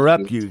 let me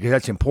interrupt you because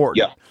that's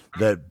important. Yeah.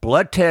 The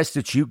blood test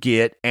that you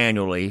get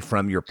annually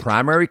from your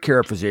primary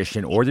care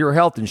physician or your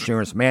health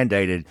insurance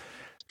mandated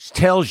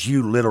tells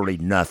you literally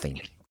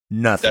nothing.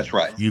 Nothing. That's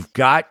right. You've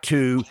got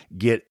to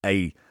get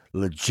a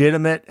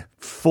legitimate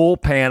full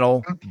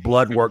panel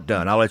blood work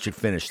done. I'll let you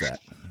finish that.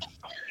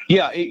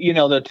 Yeah,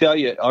 they'll tell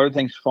you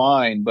everything's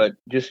fine, but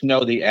just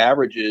know the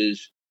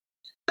averages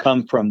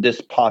come from this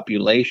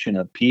population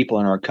of people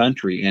in our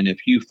country. And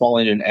if you fall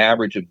into an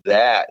average of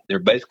that, they're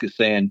basically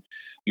saying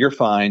you're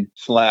fine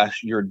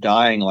 / you're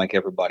dying like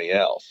everybody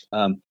else.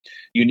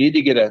 You need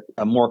to get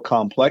a more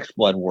complex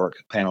blood work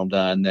panel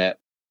done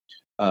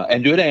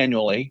and do it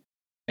annually,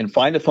 and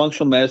find a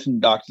functional medicine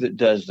doctor that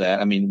does that.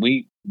 I mean,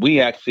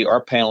 we actually,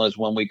 our panel is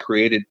one we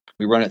created.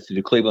 We run it through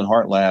the Cleveland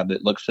Heart Lab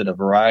that looks at a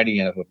variety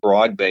of a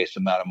broad-based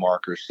amount of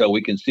markers. So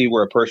we can see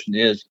where a person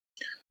is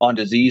on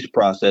disease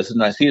processes.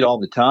 And I see it all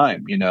the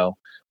time.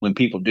 When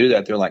people do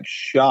that, they're like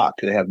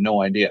shocked. They have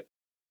no idea.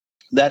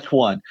 That's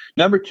one.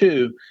 Number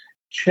two,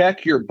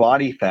 check your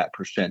body fat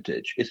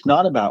percentage. It's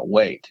not about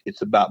weight.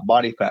 It's about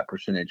body fat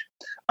percentage.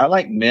 I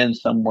like men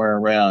somewhere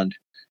around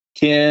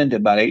 10 to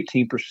about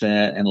 18%,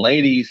 and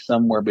ladies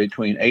somewhere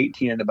between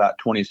 18 and about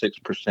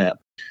 26%.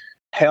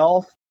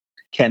 Health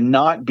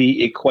cannot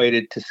be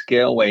equated to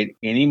scale weight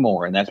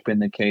anymore, and that's been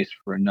the case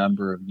for a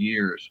number of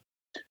years.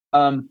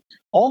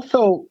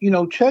 Also,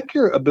 check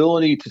your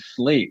ability to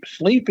sleep.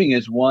 Sleeping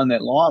is one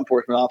that law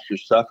enforcement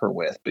officers suffer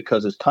with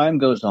because as time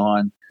goes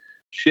on,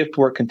 shift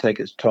work can take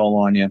its toll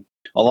on you.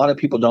 A lot of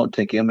people don't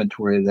take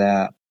inventory of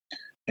that,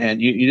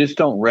 and you just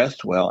don't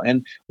rest well.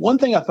 And one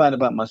thing I found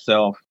about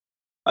myself,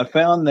 I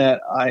found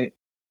that I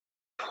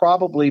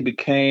probably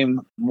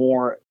became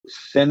more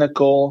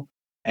cynical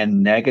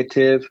and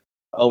negative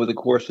over the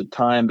course of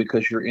time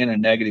because you're in a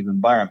negative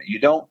environment.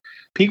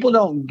 People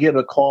don't give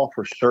a call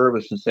for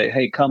service and say,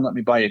 hey, come, let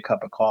me buy you a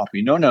cup of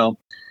coffee. No,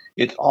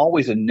 it's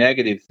always a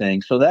negative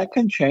thing. So that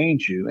can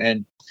change you.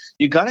 And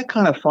you got to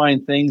kind of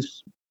find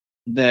things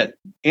that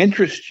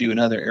interest you in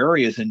other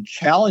areas and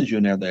challenge you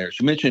in other areas.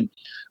 You mentioned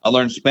I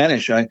learned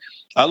Spanish. I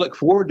look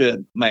forward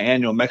to my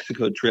annual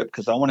Mexico trip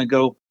because I want to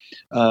go.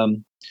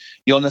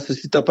 Yo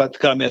necesito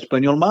practicar mi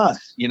español más.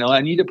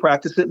 I need to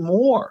practice it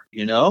more,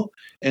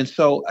 And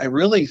so I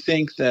really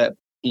think that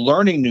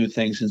learning new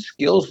things and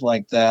skills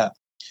like that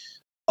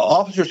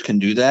officers can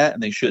do that,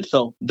 and they should.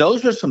 So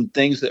those are some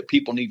things that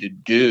people need to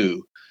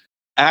do,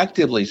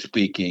 actively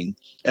speaking.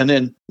 And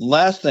then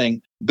last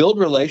thing, build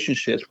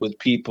relationships with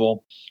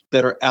people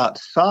that are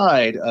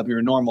outside of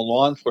your normal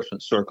law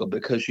enforcement circle,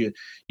 because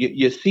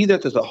you see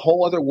that there's a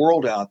whole other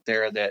world out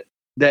there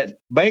that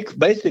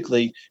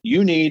basically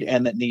you need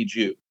and that needs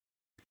you.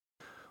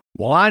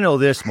 Well, I know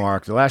this,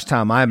 Mark. The last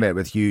time I met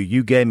with you,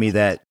 you gave me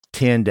that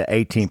 10 to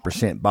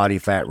 18% body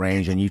fat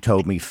range, and you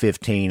told me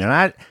 15.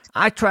 And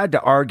I tried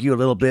to argue a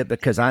little bit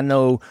because I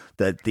know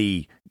that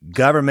the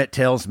government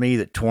tells me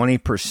that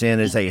 20%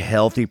 is a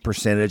healthy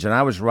percentage, and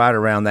I was right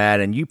around that,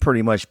 and you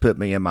pretty much put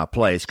me in my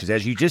place because,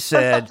 as you just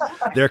said,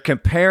 they're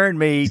comparing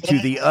me to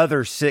the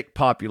other sick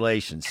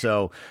population.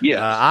 So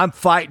I'm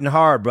fighting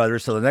hard, brother,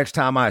 so the next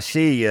time I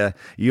see you,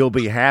 you'll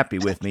be happy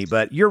with me.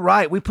 But you're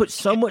right. We put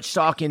so much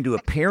stock into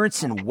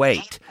appearance and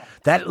weight.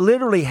 That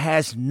literally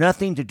has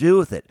nothing to do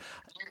with it.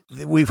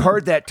 We've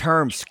heard that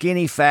term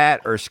skinny fat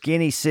or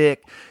skinny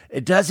sick.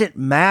 It doesn't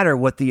matter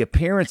what the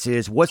appearance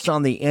is, what's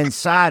on the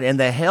inside. And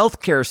the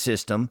healthcare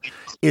system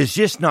is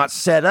just not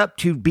set up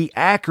to be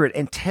accurate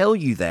and tell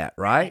you that,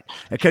 right?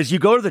 Because you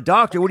go to the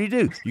doctor, what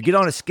do? You get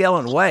on a scale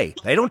and weigh.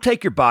 They don't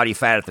take your body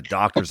fat at the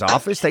doctor's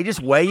office. They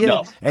just weigh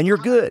you and you're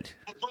good.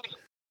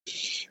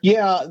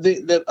 Yeah,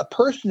 a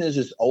person is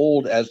as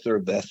old as their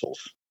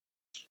vessels,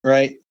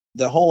 right?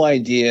 The whole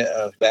idea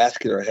of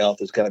vascular health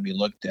has got to be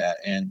looked at.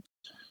 And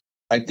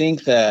I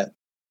think that,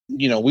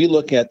 we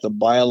look at the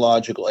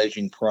biological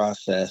aging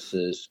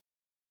processes,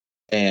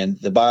 and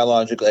the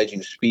biological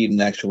aging speed and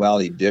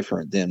actuality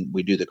different than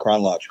we do the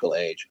chronological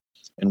age.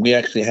 And we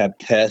actually have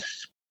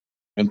tests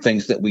and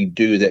things that we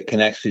do that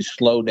can actually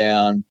slow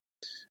down,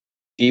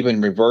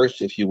 even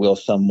reverse, if you will,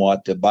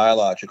 somewhat the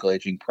biological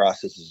aging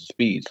processes and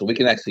speed. So we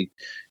can actually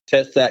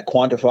test that,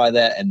 quantify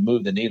that, and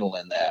move the needle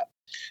in that.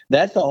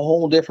 That's a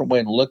whole different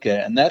way to look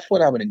at it. And that's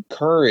what I would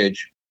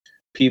encourage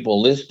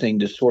people listening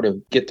to sort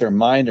of get their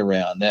mind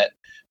around, that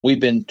we've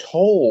been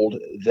told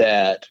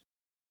that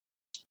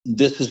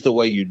this is the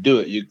way you do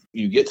it.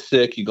 You get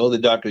sick, you go to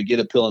the doctor, you get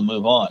a pill and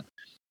move on.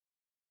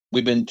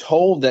 We've been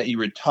told that you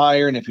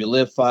retire, and if you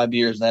live 5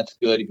 years, that's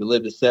good. If you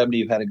live to 70,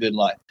 you've had a good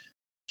life.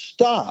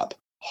 Stop.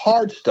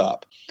 Hard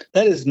stop.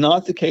 That is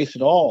not the case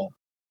at all.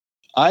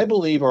 I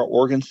believe our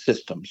organ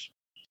systems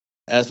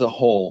as a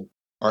whole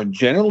are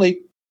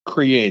generally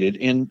created,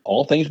 in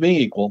all things being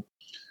equal,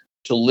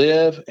 to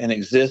live and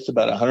exist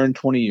about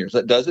 120 years.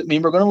 That doesn't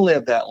mean we're going to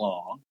live that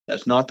long.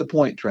 That's not the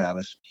point,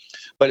 Travis.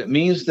 But it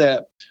means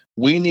that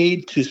we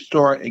need to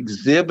start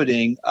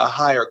exhibiting a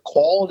higher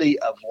quality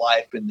of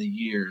life in the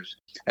years,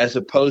 as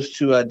opposed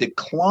to a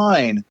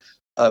decline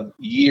of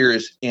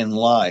years in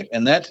life.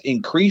 And that's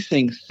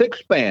increasing sick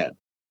span.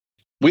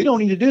 We don't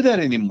need to do that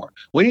anymore.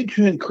 We need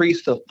to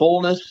increase the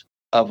fullness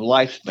of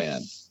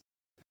lifespan.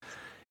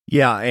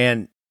 Yeah,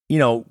 and,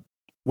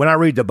 when I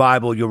read the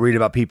Bible, you'll read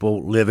about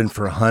people living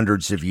for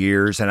hundreds of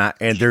years,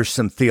 and there's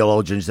some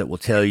theologians that will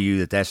tell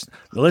you that's.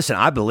 Listen,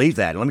 I believe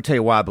that. Let me tell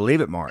you why I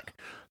believe it, Mark.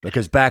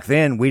 Because back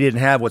then we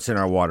didn't have what's in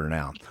our water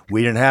now.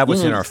 We didn't have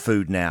what's in our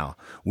food now.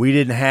 We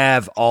didn't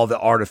have all the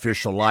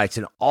artificial lights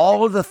and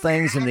all of the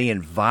things in the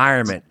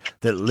environment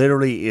that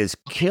literally is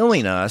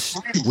killing us.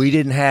 We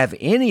didn't have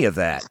any of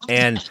that,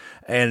 and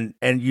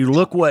you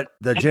look what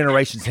the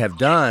generations have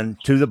done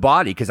to the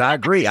body. Because I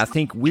agree, I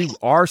think we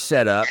are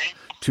set up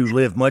to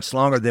live much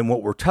longer than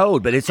what we're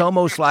told, but it's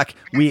almost like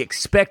we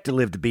expect to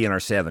live to be in our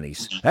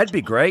 70s. That'd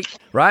be great,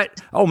 right?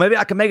 Oh, maybe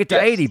I can make it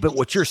to 80, but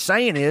what you're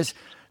saying is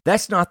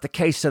that's not the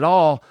case at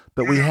all,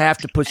 but we have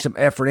to put some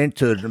effort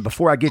into it. And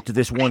before I get to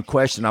this one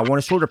question, I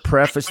want to sort of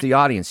preface the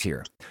audience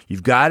here.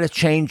 You've got to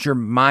change your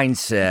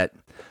mindset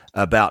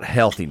about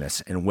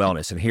healthiness and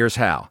wellness, and here's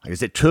how.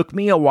 Because it took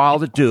me a while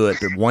to do it,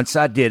 but once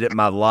I did it,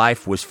 my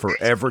life was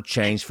forever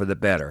changed for the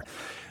better.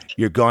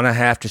 You're going to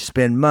have to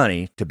spend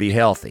money to be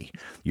healthy.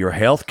 Your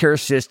healthcare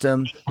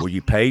system, where you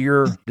pay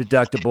your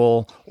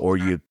deductible, or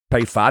you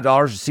pay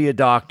 $5 to see a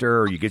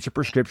doctor, or you get your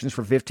prescriptions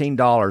for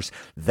 $15,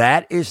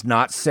 that is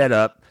not set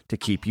up to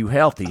keep you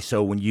healthy.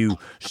 So when you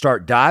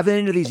start diving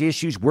into these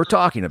issues we're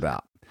talking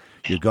about,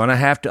 you're going to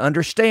have to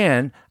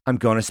understand, I'm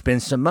going to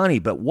spend some money.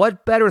 But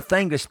what better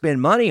thing to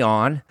spend money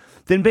on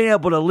than being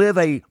able to live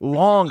a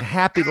long,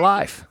 happy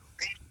life?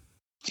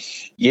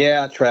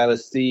 Yeah,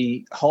 Travis,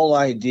 the whole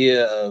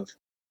idea of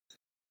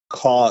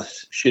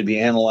costs should be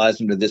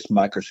analyzed under this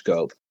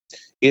microscope.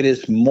 It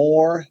is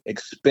more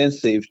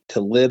expensive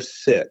to live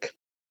sick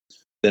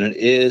than it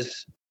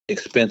is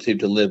expensive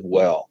to live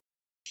well.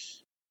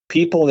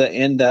 People that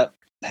end up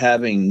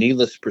having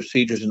needless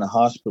procedures in the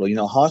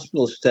hospital,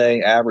 hospital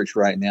stay average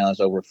right now is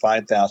over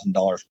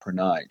 $5,000 per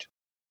night.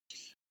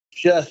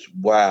 Just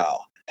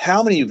wow.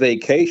 How many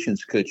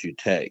vacations could you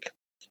take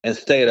and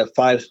stay at a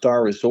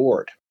 5-star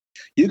resort?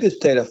 You could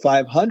stay at a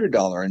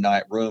 $500 a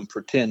night room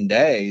for 10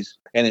 days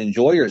and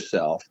enjoy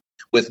yourself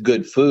with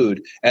good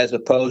food, as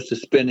opposed to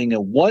spending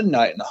a one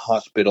night in the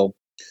hospital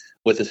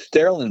with a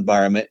sterile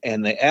environment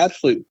and the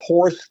absolute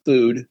poorest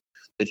food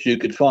that you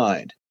could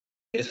find.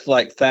 It's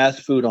like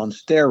fast food on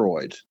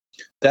steroids.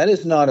 That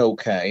is not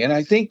okay. And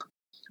I think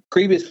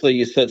previously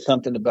you said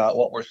something about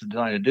what we're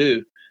designed to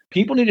do.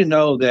 People need to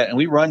know that, and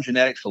we run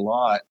genetics a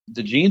lot,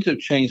 the genes have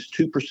changed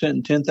 2%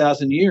 in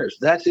 10,000 years.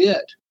 That's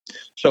it.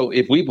 So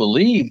if we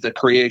believe the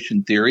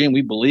creation theory and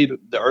we believe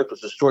the earth was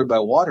destroyed by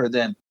water,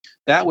 then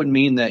that would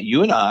mean that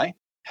you and I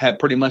have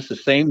pretty much the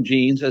same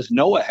genes as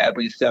Noah had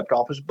when he stepped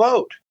off his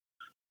boat.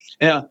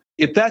 Now,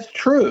 if that's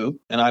true,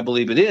 and I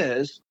believe it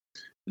is,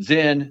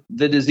 then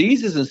the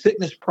diseases and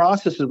sickness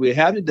processes we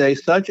have today,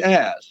 such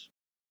as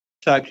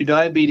type 2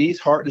 diabetes,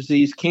 heart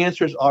disease,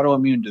 cancers,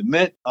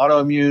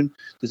 autoimmune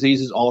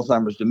diseases,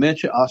 Alzheimer's,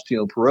 dementia,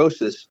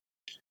 osteoporosis,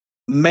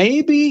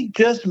 maybe,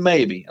 just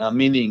maybe, I'm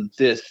meaning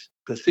this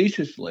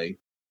facetiously,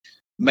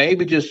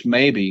 maybe, just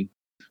maybe,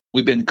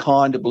 we've been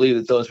conned to believe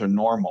that those are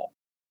normal.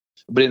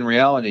 But in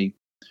reality,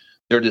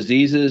 they're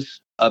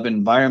diseases of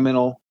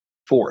environmental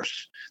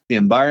force. The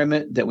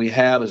environment that we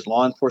have as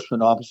law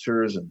enforcement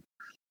officers and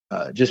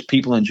just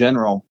people in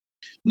general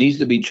needs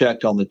to be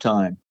checked all the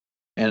time.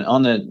 And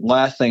on the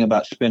last thing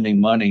about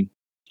spending money,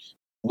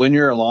 when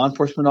you're a law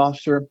enforcement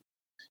officer,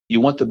 you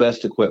want the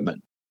best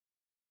equipment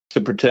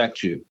to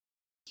protect you.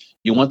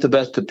 You want the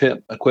best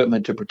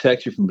equipment to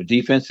protect you from a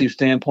defensive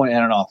standpoint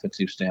and an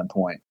offensive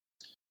standpoint.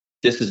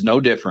 This is no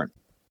different.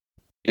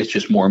 It's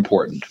just more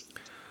important.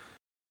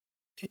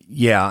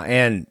 Yeah,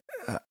 and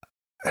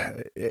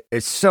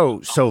it's so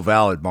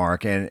valid,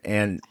 Mark.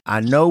 And I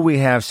know we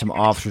have some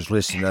officers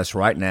listening to us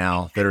right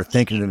now that are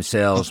thinking to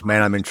themselves,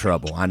 man, I'm in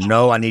trouble. I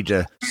know I need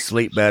to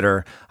sleep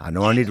better. I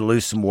know I need to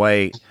lose some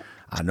weight.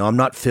 I know I'm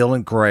not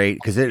feeling great,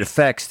 because it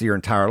affects your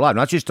entire life,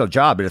 not just a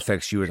job. It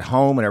affects you at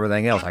home and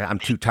everything else. I'm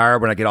too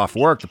tired when I get off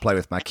work to play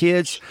with my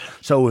kids.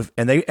 But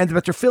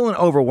they're feeling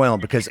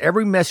overwhelmed because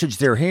every message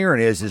they're hearing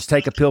is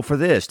take a pill for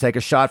this, take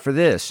a shot for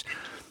this.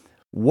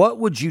 What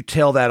would you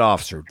tell that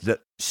officer,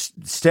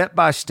 step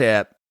by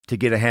step, to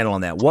get a handle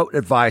on that? What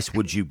advice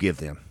would you give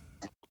them?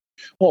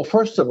 Well,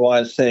 first of all,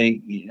 I'd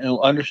say,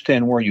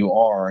 understand where you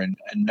are and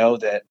know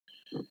that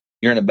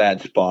you're in a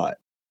bad spot.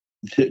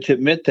 To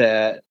admit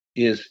that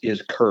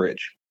is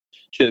courage.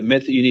 To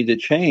admit that you need to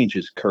change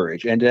is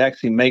courage. And to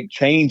actually make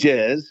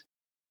changes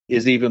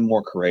is even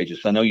more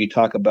courageous. I know you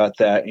talk about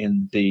that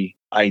in the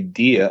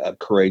idea of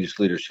courageous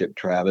leadership,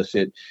 Travis.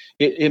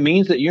 It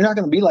means that you're not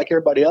going to be like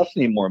everybody else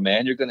anymore,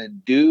 man. You're going to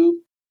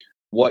do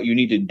what you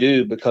need to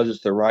do because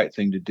it's the right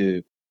thing to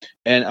do.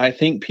 And I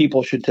think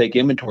people should take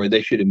inventory.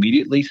 They should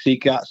immediately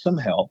seek out some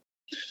help.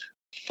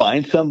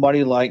 Find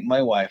somebody like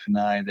my wife and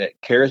I that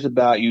cares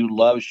about you,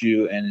 loves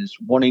you, and is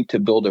wanting to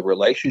build a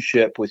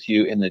relationship with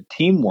you in the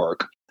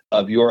teamwork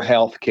of your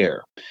health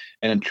care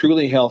and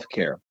truly health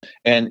care.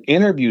 And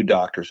interview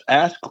doctors,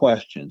 ask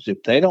questions.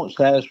 If they don't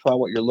satisfy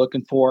what you're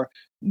looking for,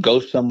 go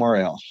somewhere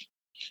else.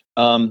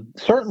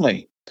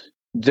 Certainly,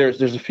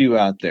 there's a few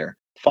out there.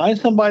 Find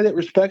somebody that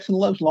respects and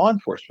loves law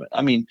enforcement.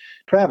 I mean,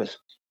 Travis,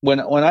 when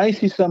I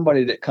see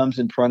somebody that comes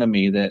in front of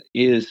me that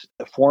is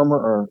a former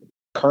or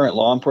current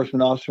law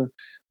enforcement officer,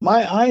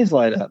 my eyes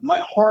light up. My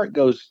heart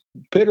goes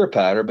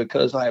pitter-patter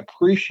because I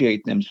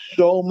appreciate them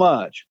so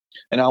much.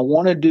 And I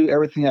want to do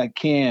everything I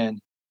can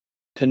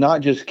to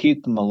not just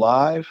keep them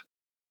alive,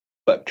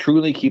 but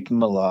truly keep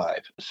them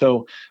alive.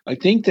 So I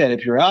think that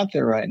if you're out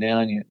there right now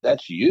and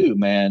that's you,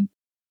 man,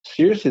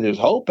 seriously, there's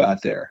hope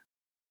out there.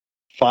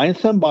 Find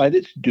somebody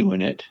that's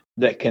doing it,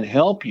 that can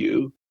help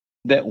you,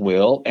 that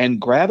will,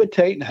 and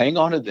gravitate and hang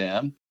on to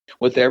them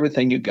with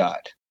everything you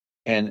got.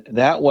 And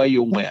that way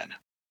you'll win.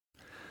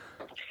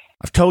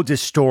 I've told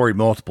this story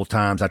multiple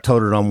times. I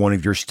told it on one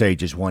of your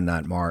stages one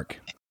night, Mark,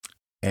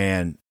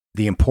 and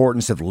the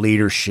importance of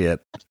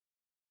leadership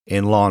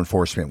in law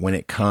enforcement when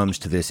it comes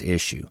to this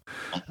issue.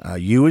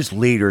 You as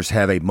leaders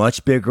have a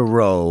much bigger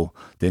role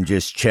than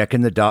just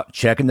checking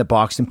the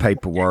box and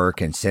paperwork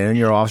and sending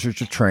your officers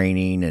to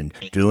training and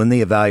doing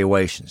the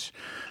evaluations.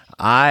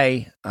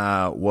 I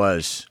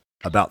was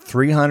about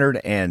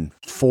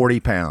 340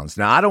 pounds.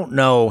 Now, I don't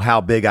know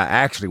how big I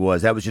actually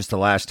was. That was just the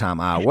last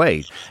time I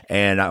weighed.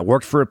 And I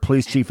worked for a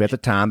police chief at the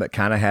time that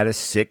kind of had a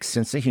sick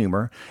sense of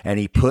humor, and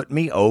he put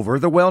me over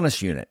the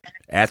wellness unit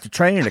at the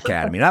training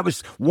academy. And that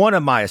was one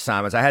of my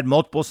assignments. I had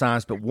multiple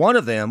assignments, but one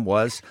of them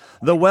was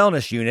the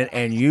wellness unit,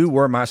 and you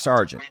were my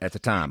sergeant at the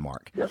time,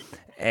 Mark. Yep.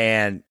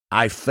 And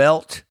I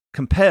felt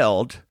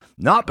compelled,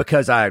 not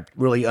because I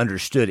really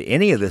understood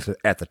any of this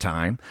at the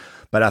time,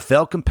 but I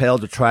felt compelled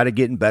to try to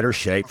get in better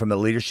shape from a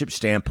leadership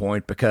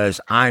standpoint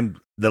because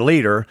I'm the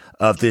leader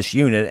of this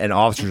unit and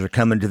officers are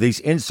coming to these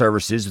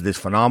in-services, this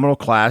phenomenal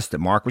class that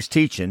Mark was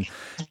teaching.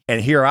 And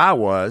here I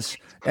was.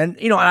 And,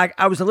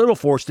 I was a little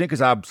fortunate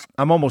because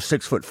I'm almost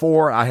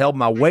 6'4". I held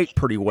my weight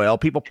pretty well.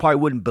 People probably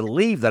wouldn't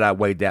believe that I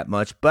weighed that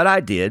much, but I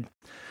did.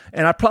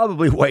 And I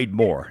probably weighed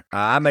more.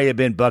 I may have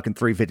been bucking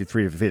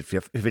 353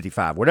 to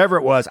 55. Whatever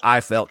it was,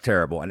 I felt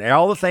terrible. And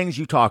all the things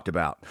you talked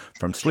about,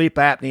 from sleep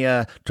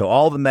apnea to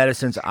all the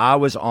medicines, I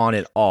was on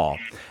it all.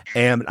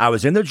 And I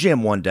was in the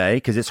gym one day,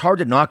 because it's hard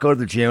to not go to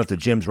the gym if the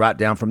gym's right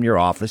down from your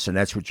office, and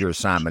that's what your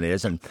assignment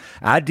is. And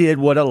I did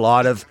what a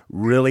lot of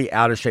really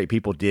out-of-shape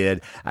people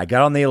did. I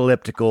got on the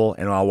elliptical,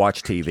 and I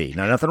watched TV.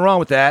 Now, nothing wrong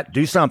with that.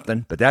 Do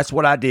something. But that's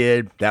what I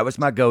did. That was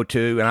my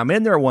go-to. And I'm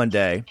in there one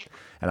day,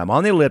 and I'm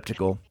on the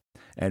elliptical,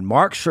 and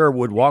Mark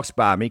Sherwood walks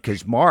by me,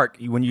 because Mark,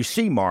 when you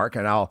see Mark,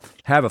 and I'll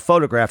have a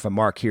photograph of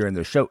Mark here in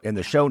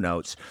the show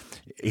notes,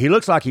 he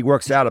looks like he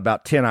works out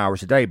about 10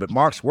 hours a day, but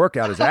Mark's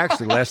workout is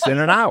actually less than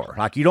an hour.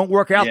 Like, you don't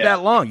work out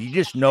that long. You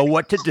just know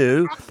what to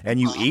do, and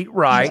you eat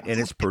right, and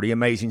it's pretty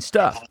amazing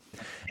stuff.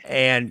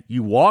 And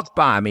you walked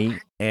by me,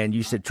 and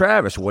you said,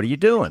 Travis, what are you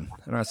doing?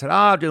 And I said,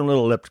 I'm doing a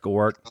little elliptical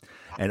work.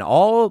 And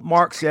all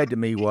Mark said to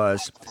me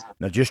was,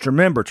 now just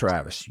remember,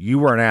 Travis, you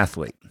were an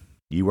athlete.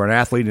 You were an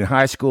athlete in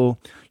high school.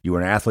 You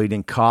were an athlete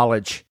in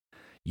college.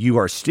 You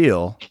are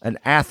still an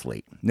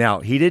athlete. Now,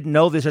 he didn't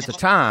know this at the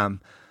time,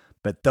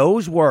 but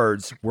those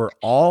words were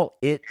all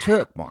it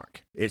took,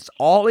 Mark. It's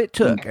all it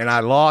took. And I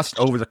lost,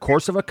 over the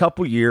course of a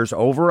couple years,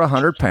 over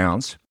 100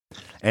 pounds.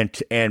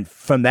 And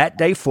from that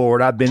day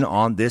forward, I've been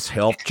on this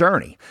health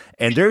journey.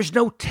 And there's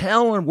no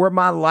telling where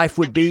my life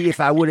would be if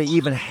I would have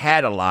even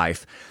had a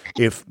life.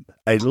 If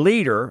a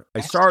leader,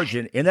 a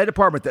sergeant in that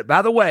department that,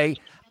 by the way,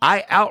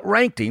 I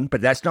outranked him,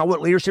 but that's not what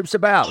leadership's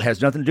about. It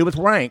has nothing to do with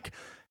rank.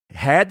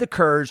 Had the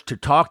courage to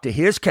talk to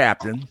his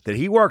captain that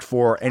he worked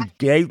for and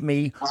gave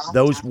me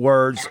those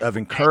words of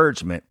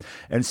encouragement.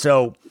 And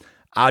so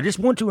I just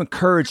want to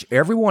encourage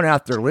everyone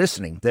out there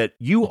listening that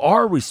you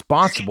are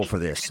responsible for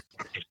this.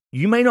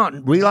 You may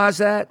not realize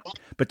that,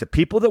 but the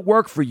people that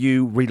work for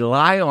you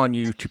rely on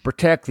you to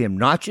protect them,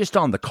 not just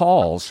on the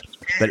calls,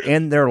 but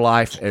in their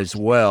life as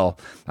well.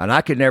 And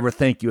I could never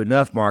thank you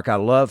enough, Mark. I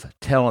love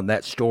telling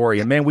that story.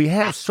 And man, we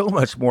have so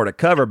much more to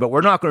cover, but we're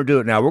not going to do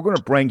it now. We're going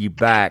to bring you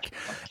back,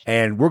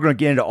 and we're going to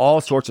get into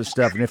all sorts of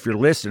stuff. And if you're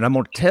listening, I'm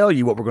going to tell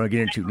you what we're going to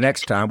get into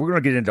next time. We're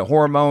going to get into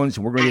hormones,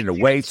 and we're going to get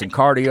into weights and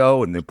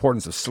cardio and the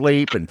importance of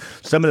sleep and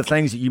some of the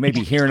things that you may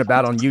be hearing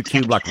about on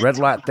YouTube, like red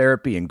light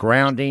therapy and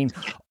grounding.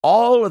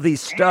 All of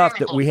these stuff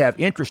that we have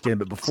interest in.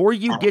 But before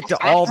you get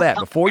to all that,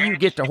 before you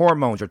get to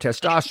hormones or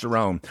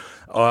testosterone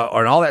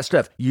or all that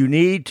stuff, you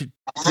need to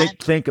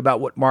think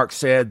about what Mark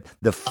said.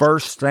 The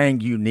first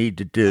thing you need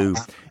to do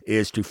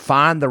is to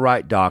find the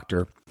right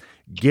doctor,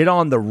 get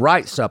on the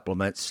right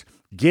supplements,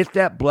 get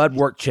that blood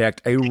work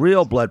checked, a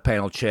real blood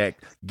panel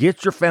checked,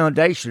 get your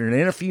foundation, and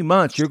in a few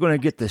months, you're going to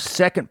get the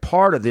second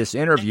part of this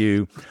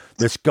interview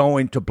that's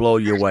going to blow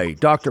you away.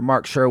 Dr.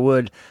 Mark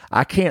Sherwood,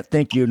 I can't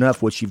thank you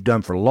enough what you've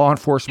done for law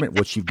enforcement,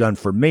 what you've done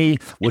for me,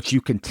 what you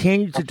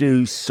continue to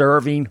do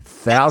serving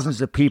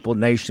thousands of people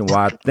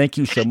nationwide. Thank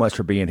you so much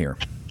for being here.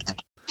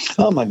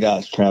 Oh, my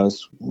gosh,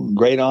 Travis.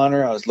 Great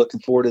honor. I was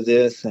looking forward to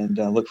this, and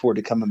look forward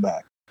to coming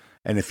back.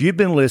 And if you've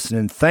been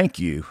listening, thank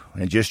you.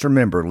 And just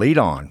remember, lead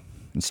on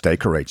and stay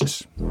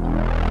courageous.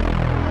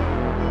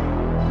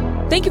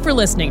 Thank you for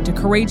listening to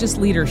Courageous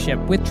Leadership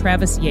with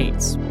Travis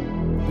Yates.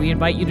 We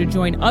invite you to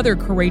join other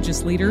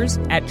courageous leaders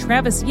at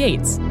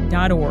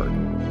travisyates.org.